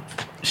of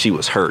she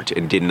was hurt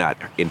and did not,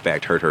 in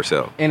fact, hurt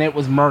herself. And it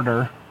was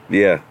murder.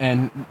 Yeah.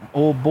 And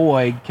old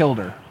boy killed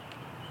her.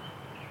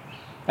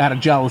 Out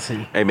of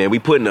jealousy. Hey man, we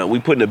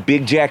putting a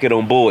big jacket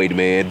on Boyd,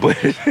 man. But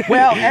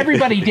well,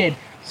 everybody did.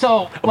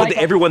 So, but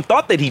everyone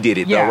thought that he did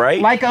it, though, right?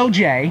 Like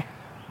OJ.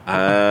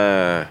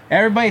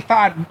 Everybody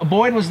thought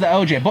Boyd was the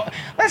OJ. But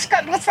let's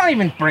not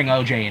even bring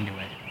OJ into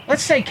it.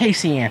 Let's say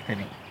Casey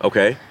Anthony.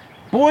 Okay.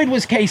 Boyd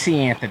was Casey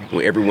Anthony.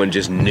 Well, everyone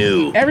just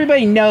knew.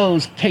 Everybody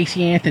knows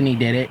Casey Anthony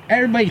did it.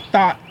 Everybody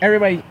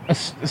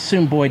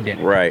assumed Boyd did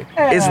it. Right.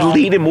 It's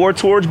leading more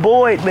towards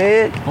Boyd,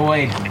 man.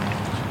 Boyd.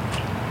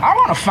 I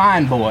want to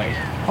find Boyd.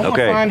 I want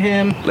to find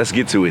him. Let's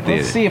get to it then.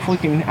 Let's see if we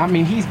can. I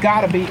mean, he's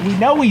got to be. We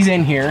know he's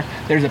in here.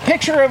 There's a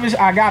picture of his.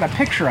 I got a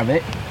picture of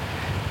it.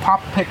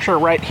 Pop picture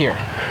right here.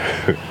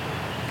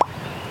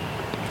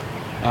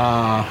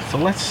 So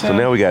let's. So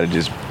now we got to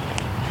just.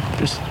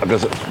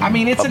 I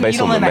mean, it's a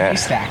needle in a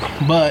haystack.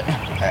 But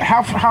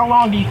how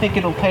long do you think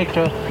it'll take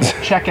to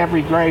check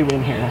every grave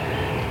in here?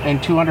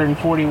 And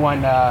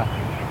 241.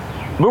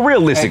 But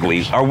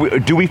realistically,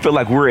 do we feel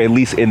like we're at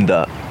least in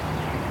the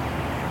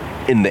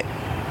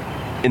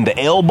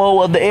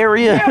elbow of the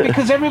area? Yeah,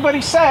 because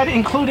everybody said,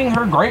 including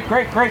her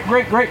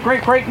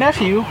great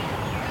nephew,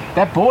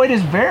 that Boyd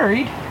is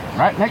buried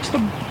right next to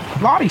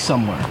Lottie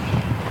somewhere,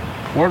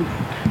 or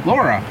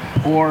Laura,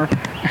 or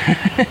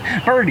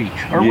Birdie,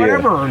 or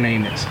whatever her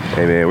name is.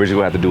 Hey man, we're just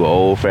gonna have to do an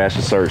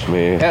old-fashioned search,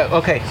 man.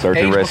 Okay. Search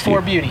and rescue.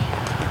 Before beauty.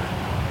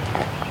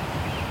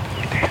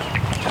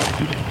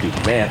 Do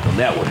the math on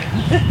that one.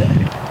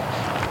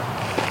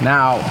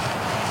 Now,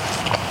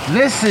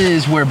 This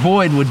is where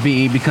Boyd would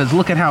be because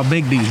look at how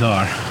big these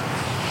are.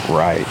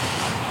 Right.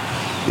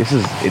 This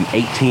is in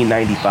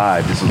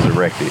 1895. This was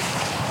erected.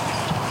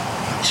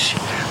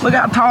 Look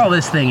how tall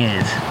this thing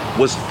is.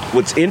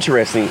 What's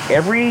interesting,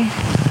 every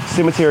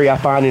cemetery I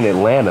find in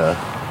Atlanta,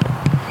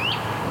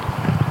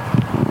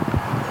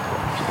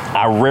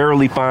 I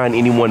rarely find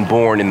anyone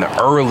born in the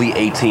early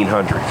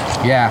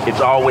 1800s. Yeah.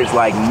 It's always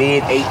like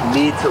mid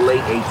to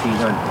late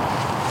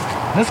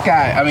 1800s. This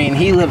guy, I mean,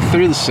 he lived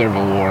through the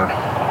Civil War.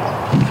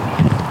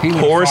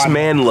 Horace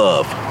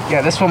Manlove.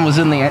 Yeah, this one was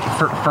in the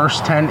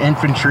first 10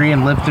 infantry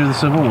and lived through the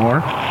Civil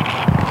War.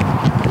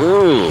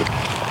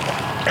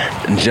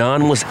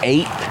 John was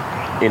 8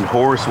 and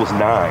Horace was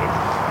 9.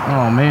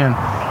 Oh man.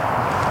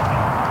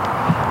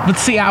 But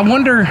see, I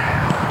wonder,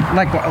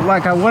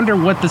 I wonder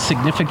what the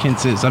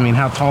significance is. I mean,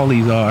 how tall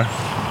these are.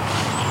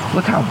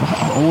 Look how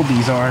old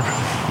these are.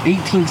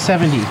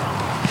 1870.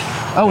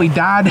 Oh, he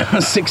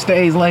died 6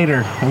 days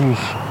later. Oof.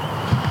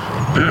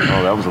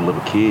 Oh, that was a little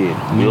kid.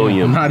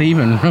 William. Not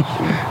even.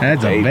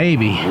 That's a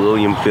baby.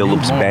 William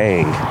Phillips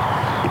Bang.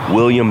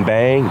 William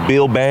Bang.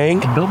 Bill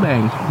Bang. Bill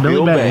Bang.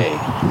 Bill Bang.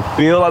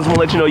 Bill, I just want to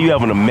let you know you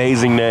have an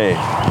amazing name.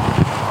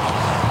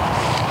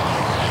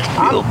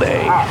 Bill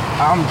Bang.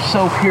 I'm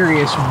so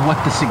curious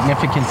what the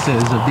significance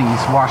is of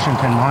these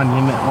Washington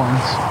Monument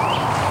ones.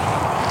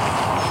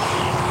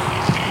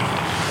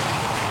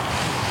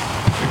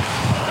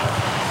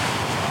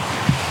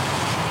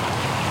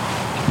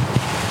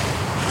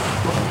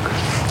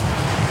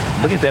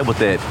 Look at that with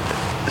that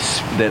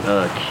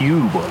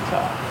cube on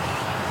top.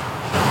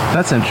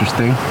 That's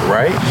interesting.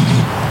 Right?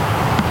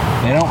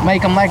 They don't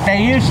make them like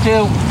they used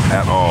to.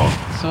 At all.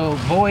 So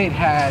Boyd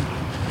had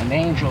an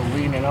angel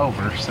leaning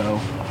over, so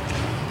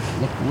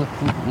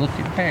look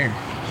at there.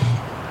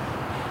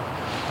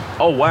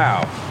 Oh,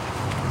 wow.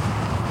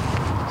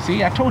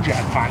 See, I told you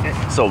I'd find it.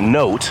 So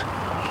note,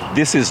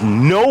 this is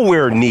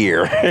nowhere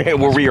near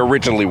where we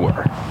originally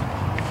were.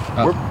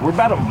 Oh. We're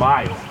about a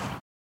mile.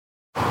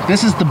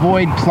 This is the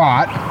Boyd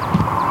plot.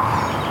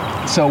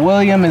 So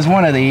William is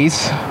one of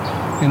these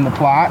in the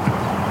plot.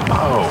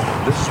 Oh,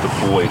 this is the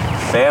Boyd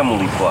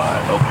family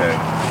plot.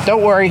 Okay.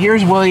 Don't worry,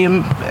 here's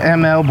William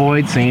M.L.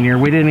 Boyd Sr.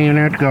 We didn't even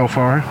have to go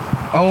far.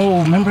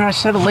 Oh, remember I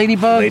said a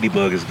ladybug?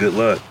 Ladybug is good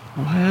luck.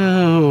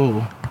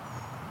 Whoa.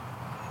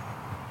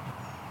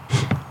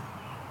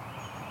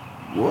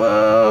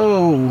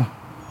 Whoa.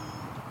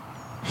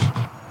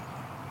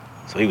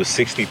 So he was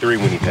 63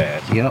 when he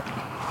passed. Yep.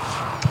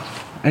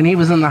 And he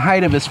was in the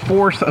height of his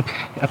fourth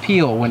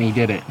appeal when he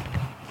did it.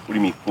 What do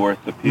you mean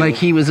fourth appeal? Like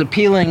he was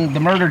appealing the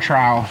murder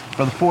trial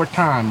for the fourth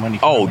time when he.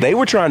 Oh, they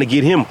were trying to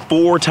get him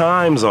 4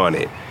 times on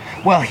it.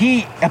 Well,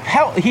 he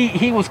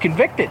was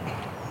convicted,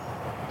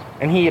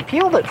 and he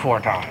appealed it 4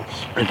 times.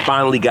 And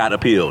finally got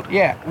appealed.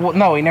 Yeah. Well,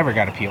 no, he never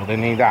got appealed,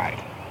 and he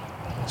died.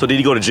 So did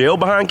he go to jail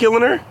behind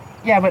killing her?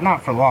 Yeah, but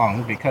not for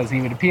long because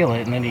he would appeal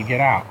it and then he'd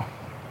get out.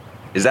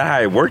 Is that how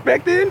it worked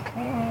back then?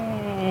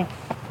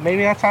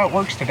 Maybe that's how it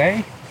works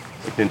today.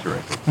 It's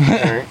interesting. All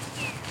right.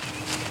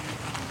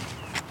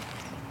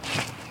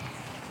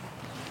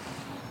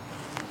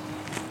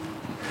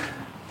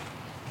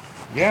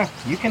 Yeah,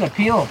 you can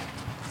appeal.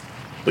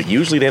 But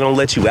usually they don't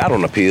let you out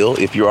on appeal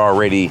if you're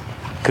already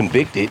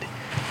convicted.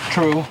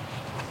 True.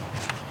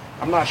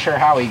 I'm not sure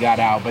how he got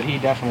out, but he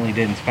definitely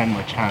didn't spend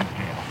much time in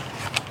jail.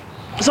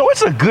 So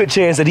it's a good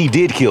chance that he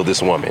did kill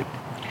this woman.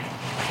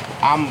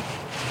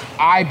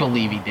 I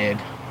believe he did.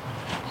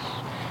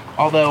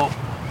 Although,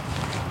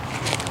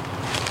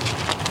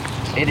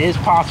 it is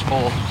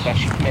possible that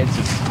she committed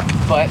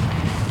suicide. But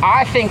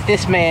I think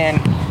this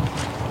man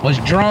was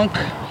drunk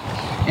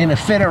in a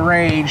fit of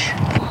rage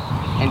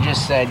and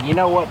just said, you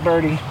know what,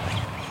 Birdie?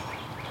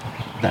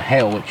 The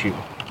hell with you.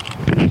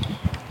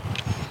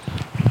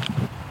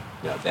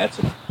 Now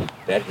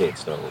that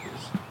headstone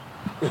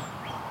is...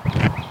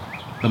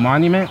 The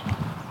monument?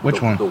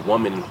 Which one? The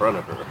woman in front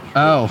of her.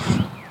 Oh.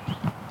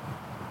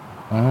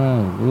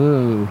 Oh,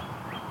 whoa.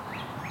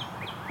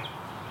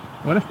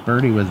 What if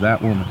Birdie was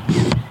that woman?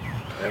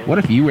 What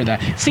if you were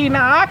that? See,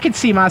 now I could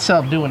see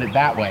myself doing it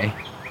that way.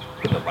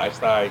 The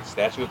life-size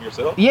statue of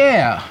yourself?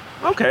 Yeah.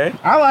 Okay.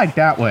 I like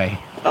that way.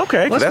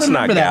 Okay, that's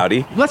not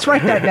gouty. Let's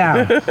write that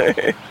down.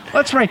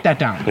 Let's write that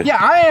down. Yeah,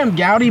 I am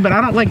gouty, but I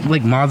don't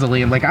like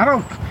mausoleum. Like I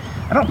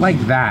don't like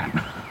that.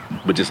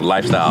 But just a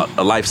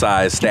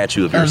life-size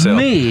statue of yourself.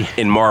 Me.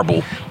 In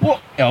marble.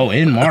 Well,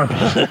 in marble.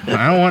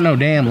 I don't want no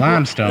damn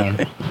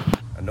limestone.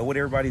 I know what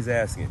everybody's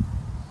asking.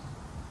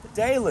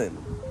 Dalen,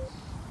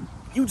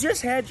 you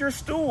just had your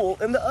stool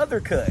in the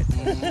other cut.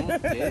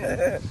 Mm-hmm,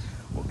 yeah.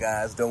 Well,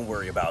 guys, don't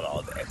worry about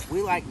all that.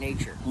 We like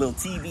nature. Little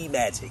TV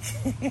magic.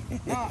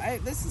 No, hey,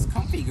 this is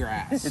comfy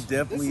grass. It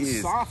definitely is. This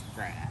is soft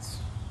grass.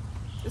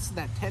 This is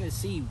that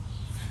Tennessee.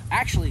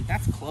 Actually,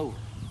 that's clover.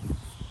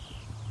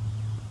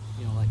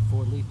 You know, like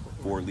 4-leaf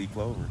clover. 4-leaf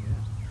clover.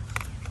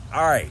 Yeah.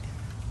 All right.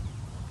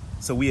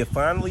 So we have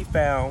finally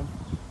found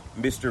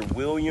Mr.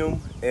 William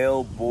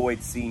L.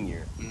 Boyd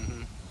Sr.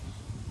 Mm-hmm.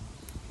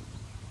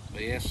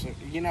 But yes,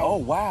 you know. Oh,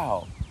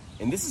 wow.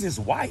 And this is his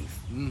wife,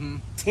 Mm-hmm.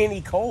 Tenny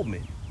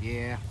Coleman.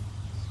 Yeah.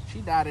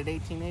 She died at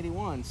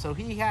 1881. So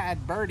he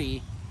had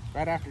Birdie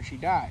right after she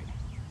died.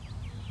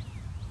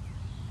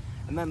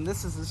 And then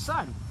this is his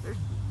son. There's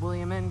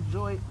William N.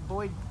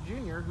 Boyd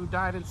Jr., who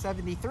died in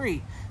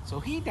 73. So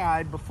he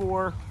died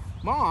before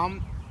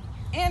Mom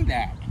and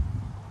Dad.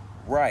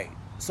 Right.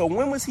 So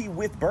when was he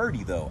with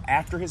Birdie, though?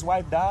 After his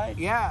wife died?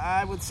 Yeah,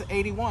 I would say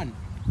 81.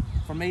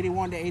 From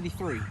 81 to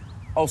 83.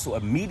 Oh, so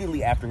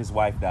immediately after his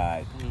wife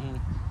died. Mm-hmm.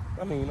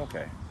 I mean,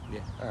 okay.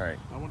 Yeah. All right.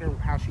 I wonder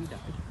how she died.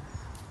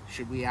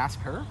 Should we ask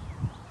her?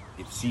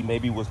 If she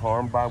maybe was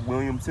harmed by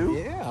William, too?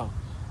 Yeah.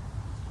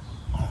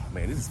 Oh,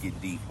 man, this is getting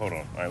deep. Hold on.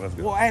 All right, let's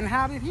go. Well, and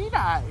how did he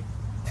die?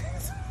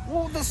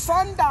 Well, the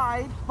son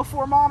died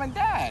before Mom and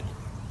Dad.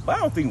 But I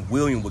don't think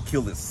William would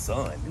kill his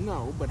son.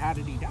 No, but how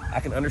did he die? I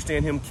can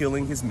understand him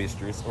killing his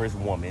mistress or his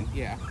woman.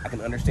 Yeah. I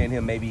can understand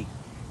him maybe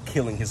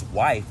killing his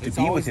wife to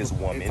be with his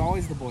woman. It's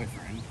always the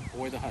boyfriend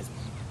or the husband.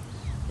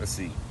 Let's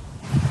see.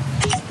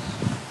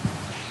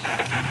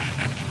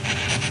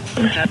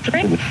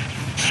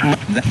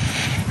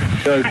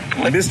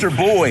 Mr.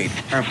 Boyd.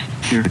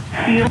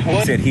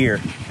 He said here.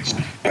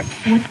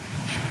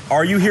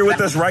 Are you here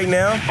with us right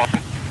now?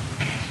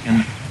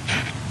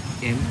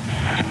 In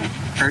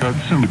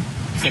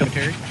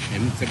cemetery?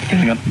 In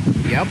cemetery?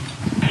 Yep.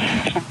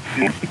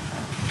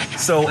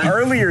 So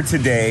earlier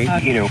today,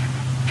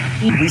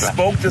 we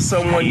spoke to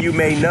someone you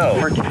may know.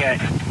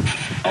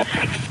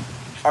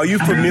 Are you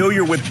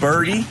familiar with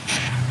Birdie?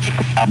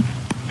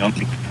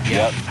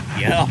 Yep.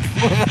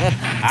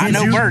 I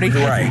know Birdie.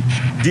 Right.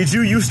 Did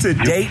you used to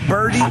date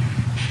Birdie?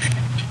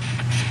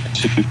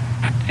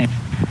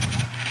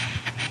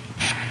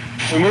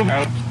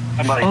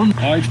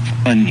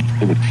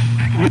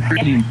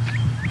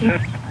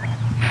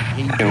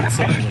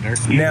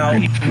 Now,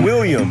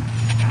 William,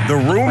 the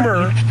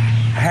rumor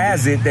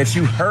has it that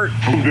you hurt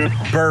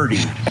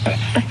Birdie.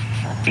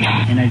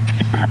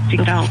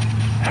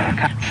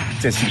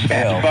 Says she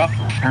fell.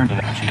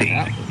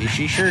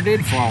 She sure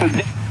did fall.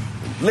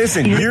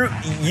 Listen,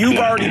 you've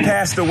already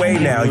passed away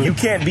now. You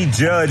can't be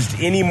judged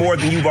any more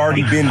than you've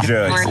already been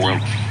judged.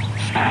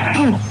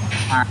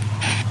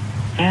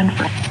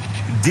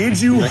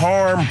 Did you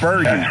harm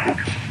Birdie?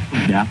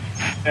 Yeah.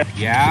 He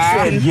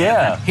said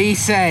yeah. He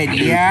said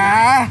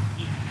yeah.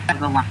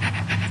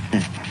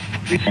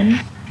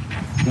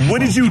 What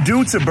did you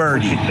do to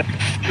Birdie?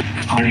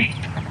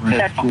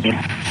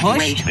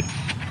 Pushed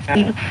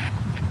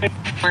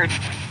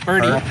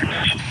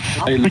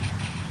Birdie.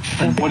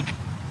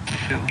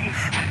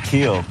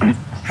 Kill.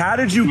 How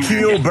did you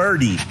kill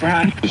Birdie?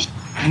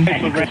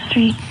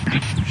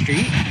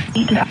 Street.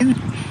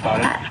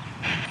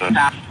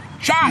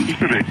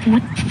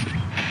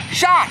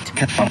 Shot.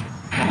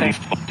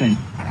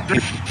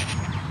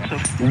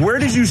 Where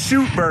did you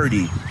shoot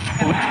Birdie?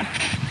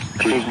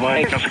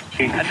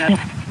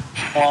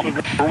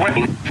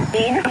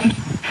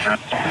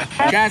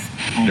 Guys,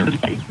 I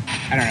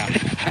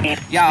don't know.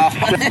 Y'all.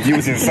 He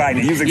was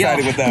excited. He was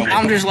excited with that one.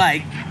 I'm just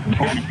like,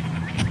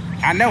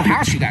 I know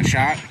how she got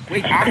shot.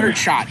 Wait, I heard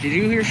shot. Did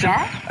you hear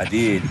shot? I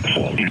did.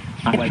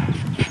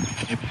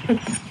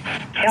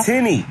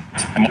 Tenny,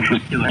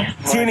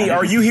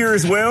 are you here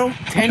as well?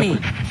 Tenny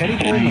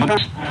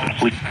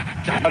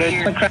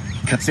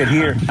Said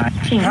here.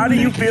 How do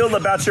you feel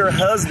about your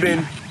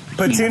husband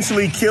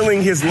potentially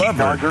killing his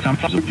lover? Good.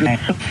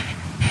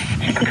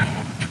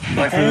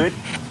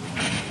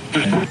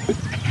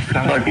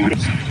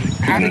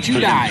 How did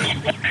you die?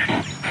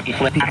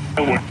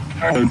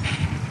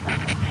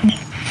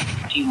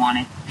 He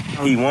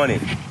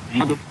wanted.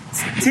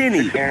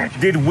 Tenny,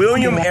 did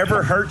William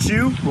ever hurt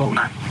you?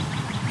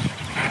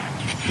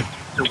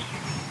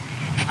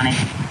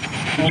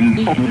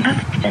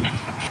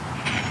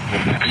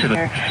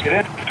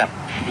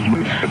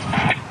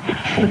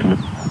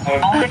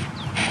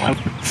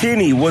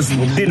 Tenny,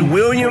 did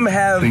William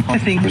have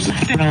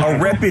a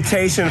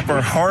reputation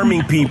for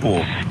harming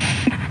people?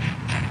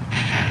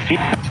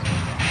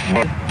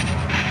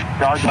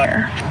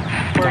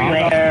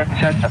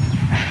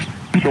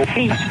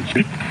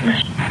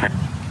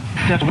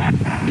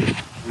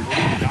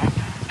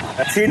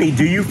 Tenny,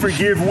 do you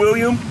forgive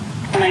William?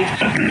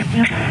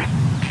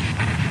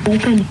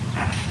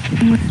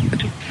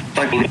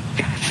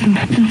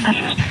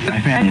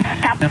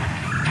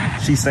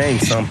 She's saying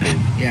something.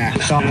 Yeah.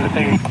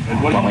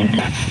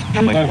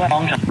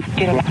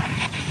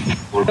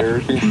 We'll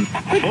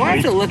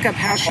have to look up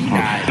how she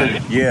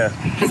died. Yeah.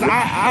 Because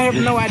I have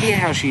no idea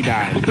how she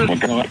died.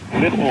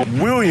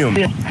 William,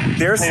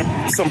 there's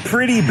some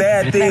pretty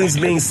bad things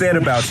being said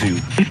about you.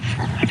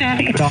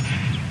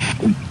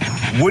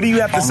 What do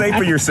you have to say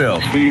for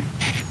yourself?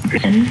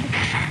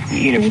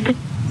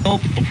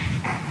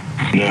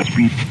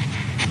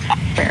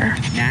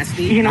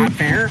 Nasty, not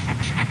fair.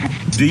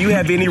 Do you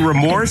have any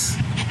remorse?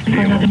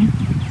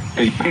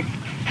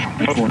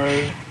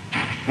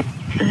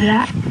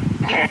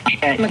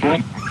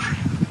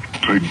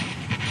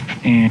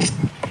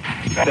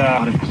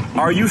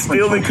 Are you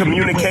still in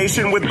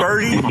communication with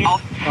Birdie?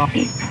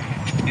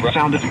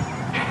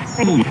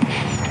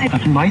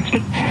 Mike?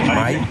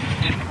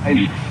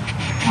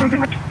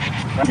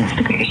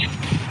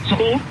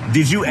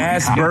 Did you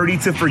ask Birdie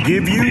to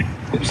forgive you?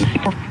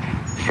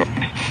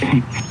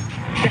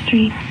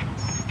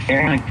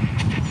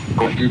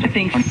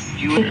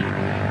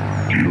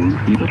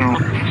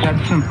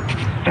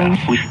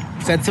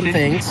 Said some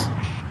things.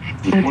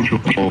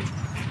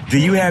 Do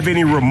you have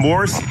any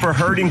remorse for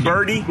hurting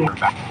Birdie?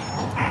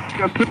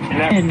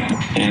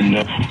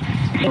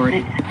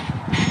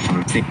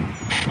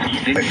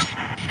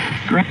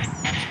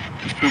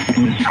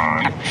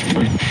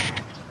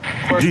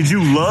 Did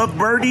you love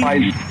Birdie?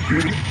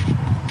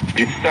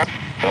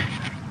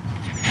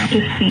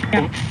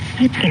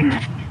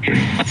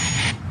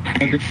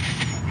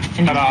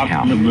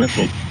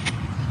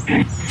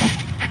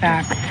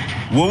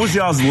 What was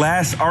y'all's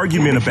last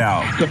argument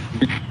about?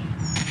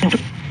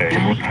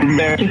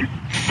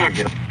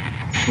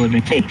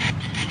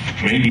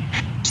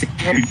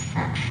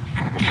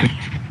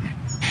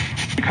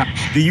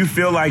 Do you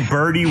feel like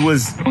Birdie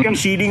was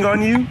cheating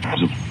on you?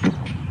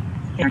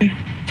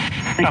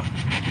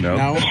 No.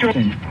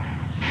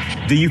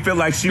 Do you feel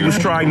like she was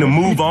trying to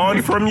move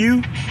on from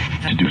you?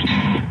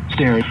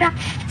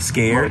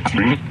 Scared?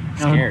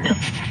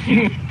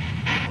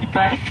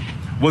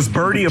 Was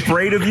Birdie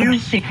afraid of you?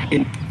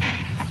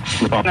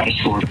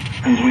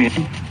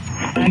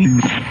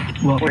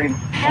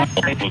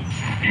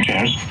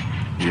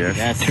 Yes.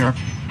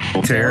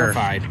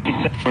 Terrified.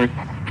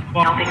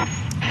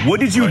 What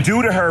did you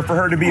do to her for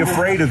her to be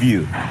afraid of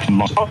you?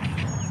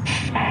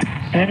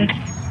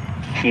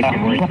 Said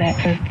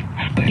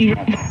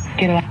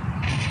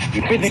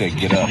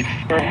get up.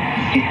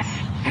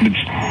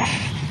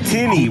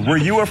 Kenny, were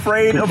you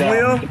afraid of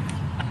Will?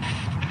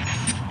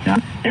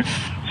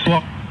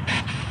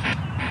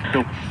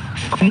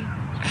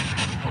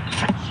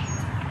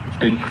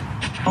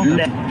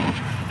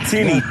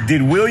 Kenny,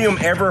 did William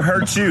ever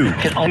hurt you?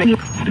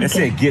 It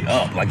said get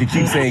up. Like it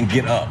keeps saying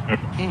get up.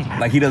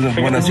 Like he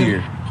doesn't want us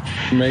here.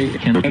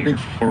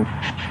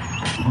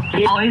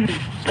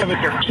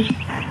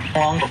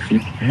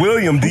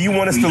 William, do you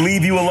want us to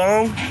leave you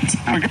alone?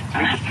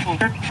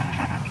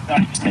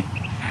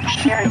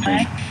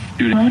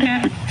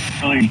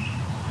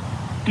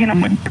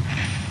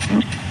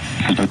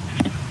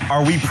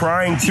 Are we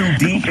prying too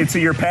deep into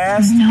your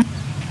past?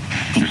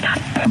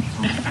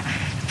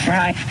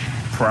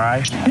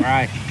 Pry.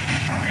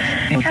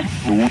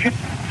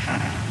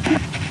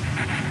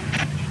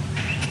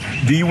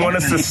 Do you want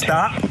us to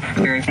stop?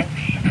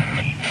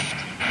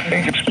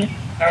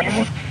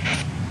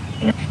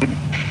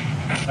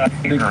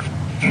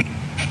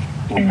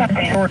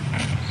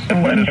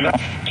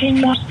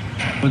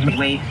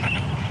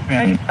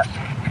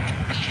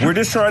 We're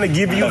just trying to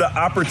give you the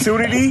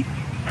opportunity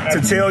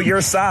to tell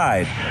your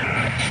side.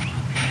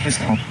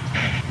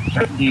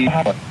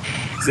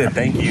 Said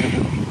thank you.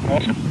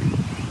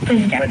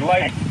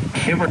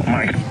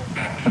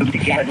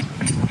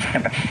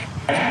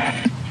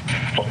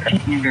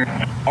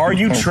 Are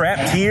you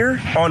trapped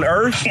here on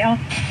Earth?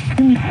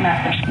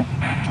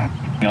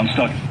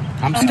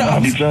 I'm stuck.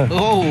 I'm stuck.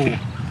 Oh.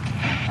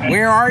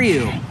 Where are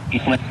you?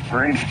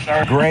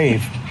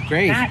 Grave.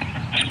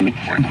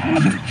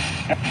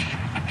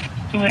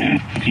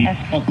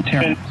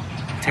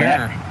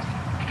 Terror.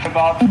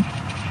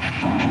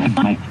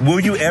 Will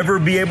you ever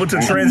be able to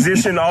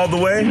transition all the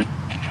way?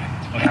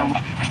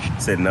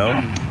 Said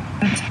no.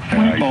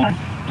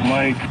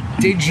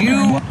 Did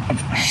you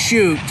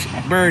shoot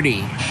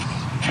Birdie?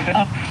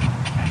 Up.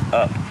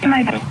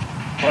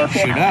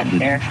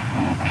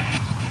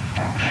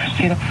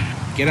 Shoot up.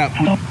 Get up.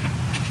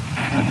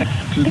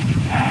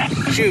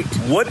 Shoot.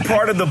 What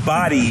part of the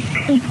body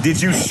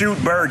did you shoot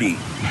Birdie?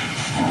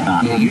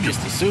 Yeah, you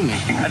just assuming.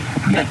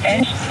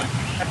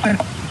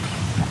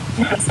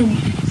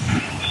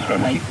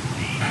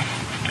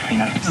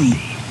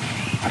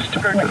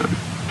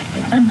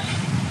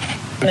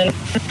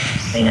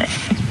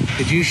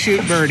 Did you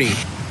shoot Birdie?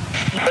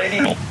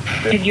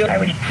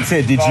 He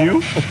said, did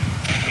you?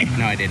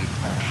 No, I didn't.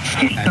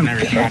 I've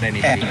never shot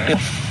anybody.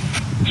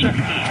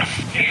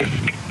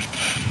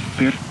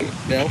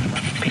 Bill?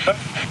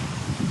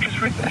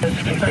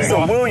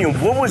 So, William,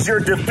 what was your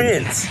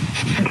defense?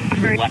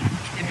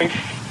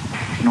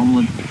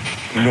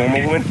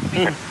 Normal one?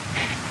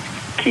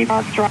 Keep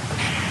on strong.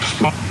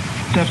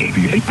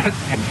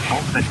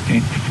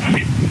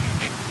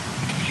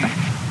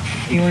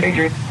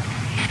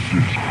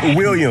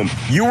 William,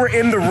 you were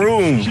in the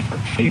room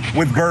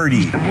with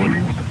Birdie.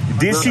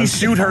 Did she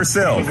shoot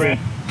herself?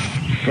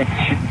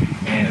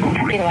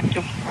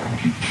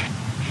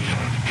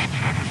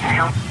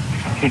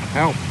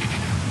 Help.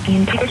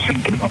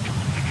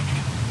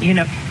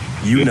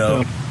 You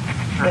know.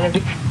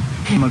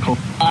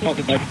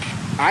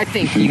 I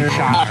think you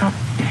shot her.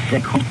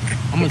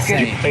 I'm gonna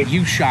say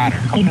you shot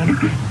her.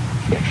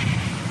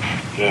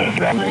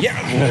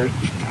 Yeah.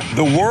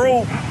 The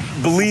world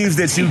believes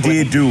that you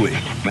did do it.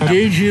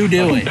 Did you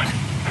do it?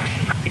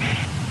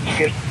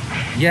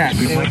 Yes.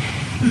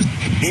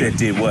 He said,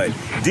 did what?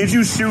 Did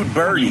you shoot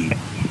Birdie?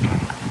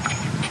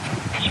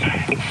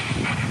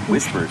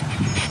 Whispered.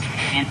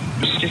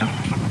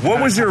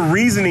 What was your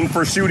reasoning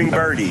for shooting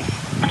Birdie?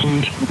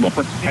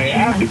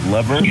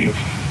 Lover?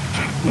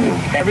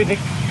 Everything.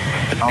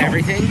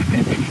 Everything?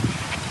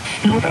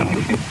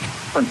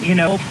 You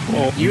know.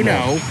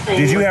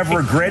 Did you have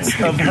regrets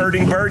of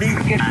hurting Birdie?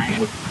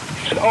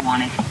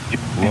 Want it.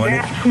 Want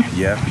it?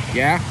 Yeah.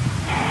 Yeah.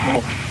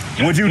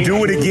 Would you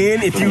do it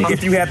again if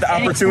you had the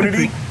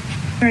opportunity?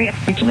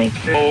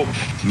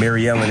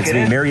 Mary Ellen, it's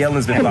me. Mary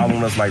Ellen's been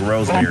following us like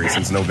Rosemary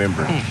since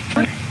November.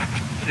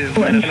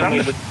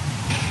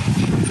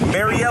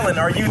 Mary Ellen,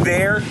 are you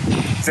there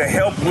to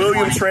help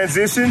William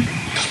transition?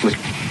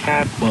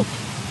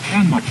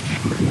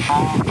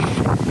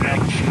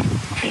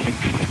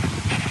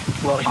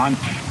 Well, I'm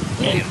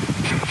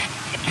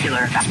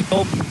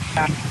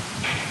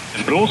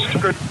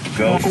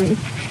Go.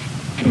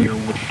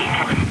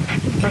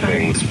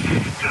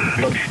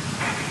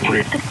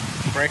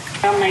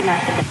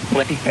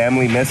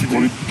 Family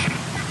messaging.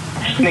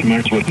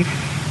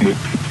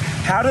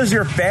 How does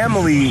your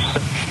family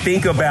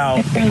think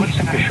about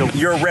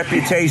your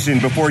reputation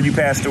before you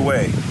passed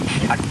away?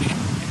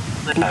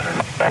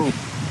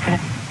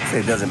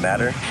 It doesn't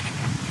matter.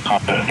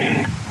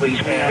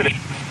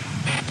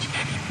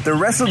 The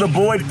rest of the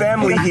Boyd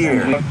family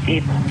here,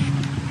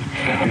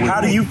 how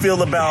do you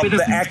feel about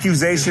the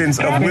accusations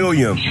of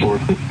William?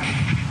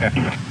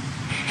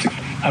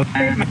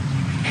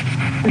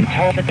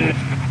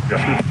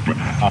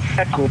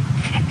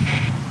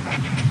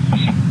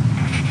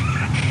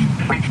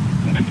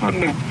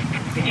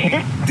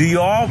 Do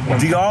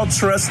y'all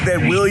trust that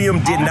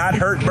William did not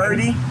hurt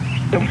Birdie?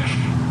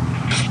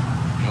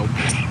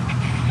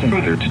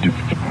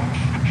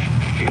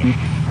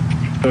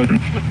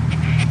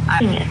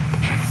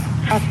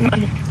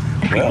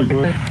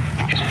 Well,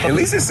 at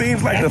least it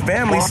seems like the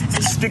family's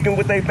sticking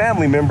with their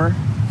family member.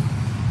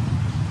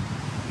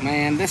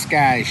 Man, this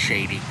guy is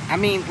shady. I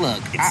mean,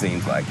 look. It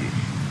seems like it.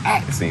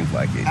 It seems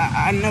like it.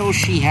 I know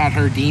she had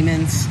her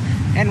demons,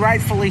 and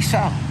rightfully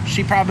so.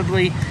 She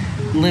probably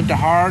lived a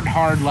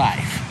hard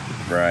life.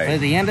 Right. But at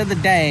the end of the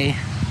day,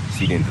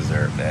 she didn't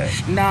deserve that.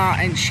 Nah,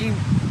 and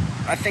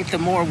I think the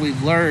more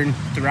we've learned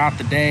throughout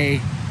the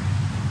day,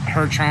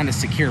 her trying to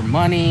secure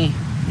money,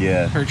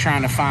 yeah, her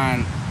trying to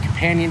find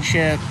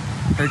companionship,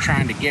 her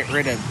trying to get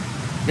rid of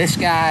this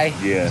guy.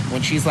 Yeah.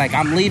 When she's like,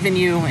 I'm leaving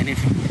you, and if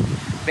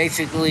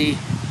basically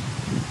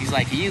he's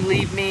like, you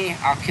leave me,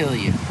 I'll kill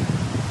you.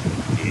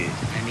 Yeah.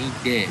 And he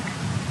did.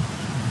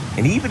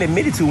 And he even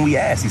admitted to when we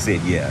asked, he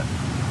said, yeah.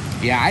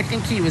 Yeah, I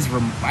think he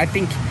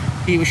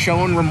was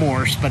showing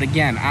remorse, but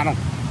again, I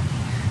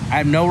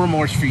have no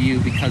remorse for you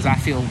because I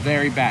feel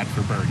very bad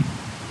for Birdie.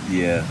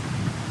 Yeah.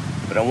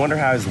 But I wonder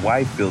how his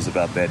wife feels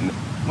about that.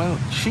 Well,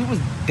 she was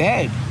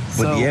dead.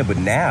 But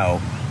now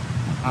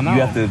I know.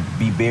 You have to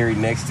be buried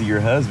next to your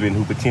husband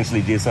who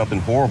potentially did something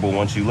horrible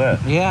once you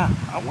left. Yeah,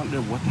 I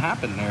wonder what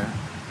happened there.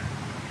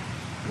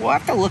 We'll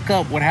have to look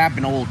up what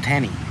happened to old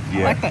Tenny.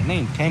 Yeah. I like that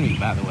name, Tenny,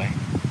 by the way.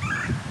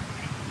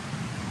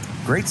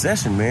 Great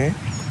session, man.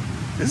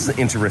 This is an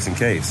interesting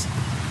case.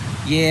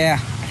 Yeah,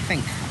 I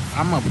think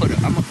I'm gonna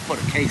put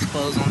a case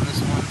close on this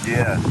one.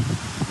 Yeah.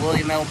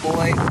 William L.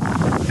 Boyd.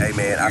 Hey,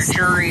 man. Your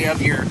jury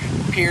of your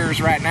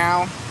peers right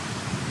now,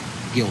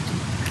 guilty.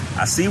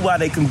 I see why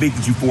they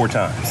convicted you 4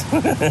 times.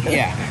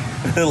 Yeah.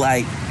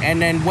 Like.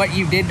 And then what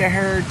you did to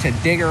her to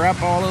dig her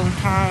up all those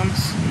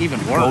times, even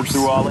worse. Go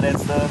through all of that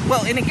stuff.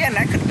 Well, and again,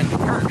 that could have been the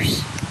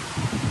curse.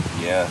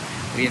 Yeah.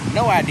 We have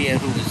no idea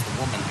who was the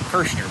woman who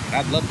cursed her, but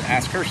I'd love to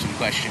ask her some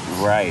questions.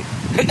 Right.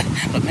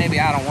 But maybe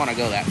I don't want to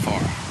go that far.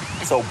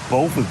 So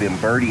both of them,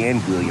 Birdie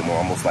and William, are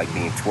almost like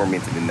being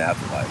tormented in the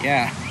afterlife.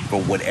 Yeah.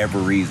 For whatever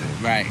reason.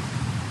 Right.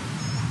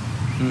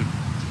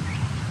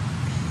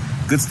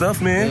 Good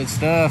stuff, man. Good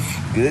stuff.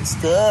 Good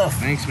stuff.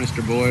 Thanks,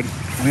 Mr. Boyd.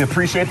 We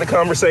appreciate the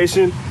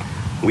conversation.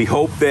 We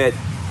hope that,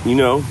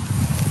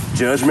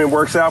 judgment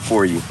works out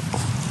for you.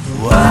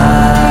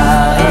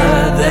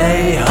 Why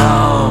they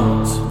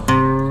haunt?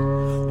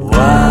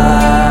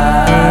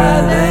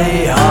 Why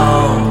they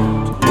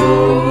haunt?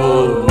 Whoa,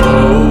 whoa,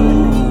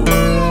 whoa.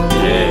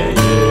 Yeah,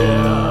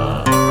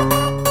 yeah.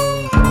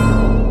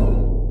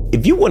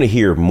 If you want to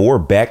hear more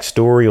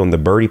backstory on the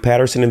Birdie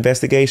Patterson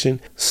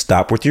investigation,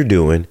 stop what you're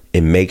doing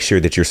and make sure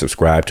that you're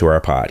subscribed to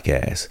our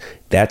podcast.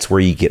 That's where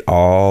you get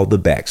all the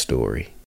backstory.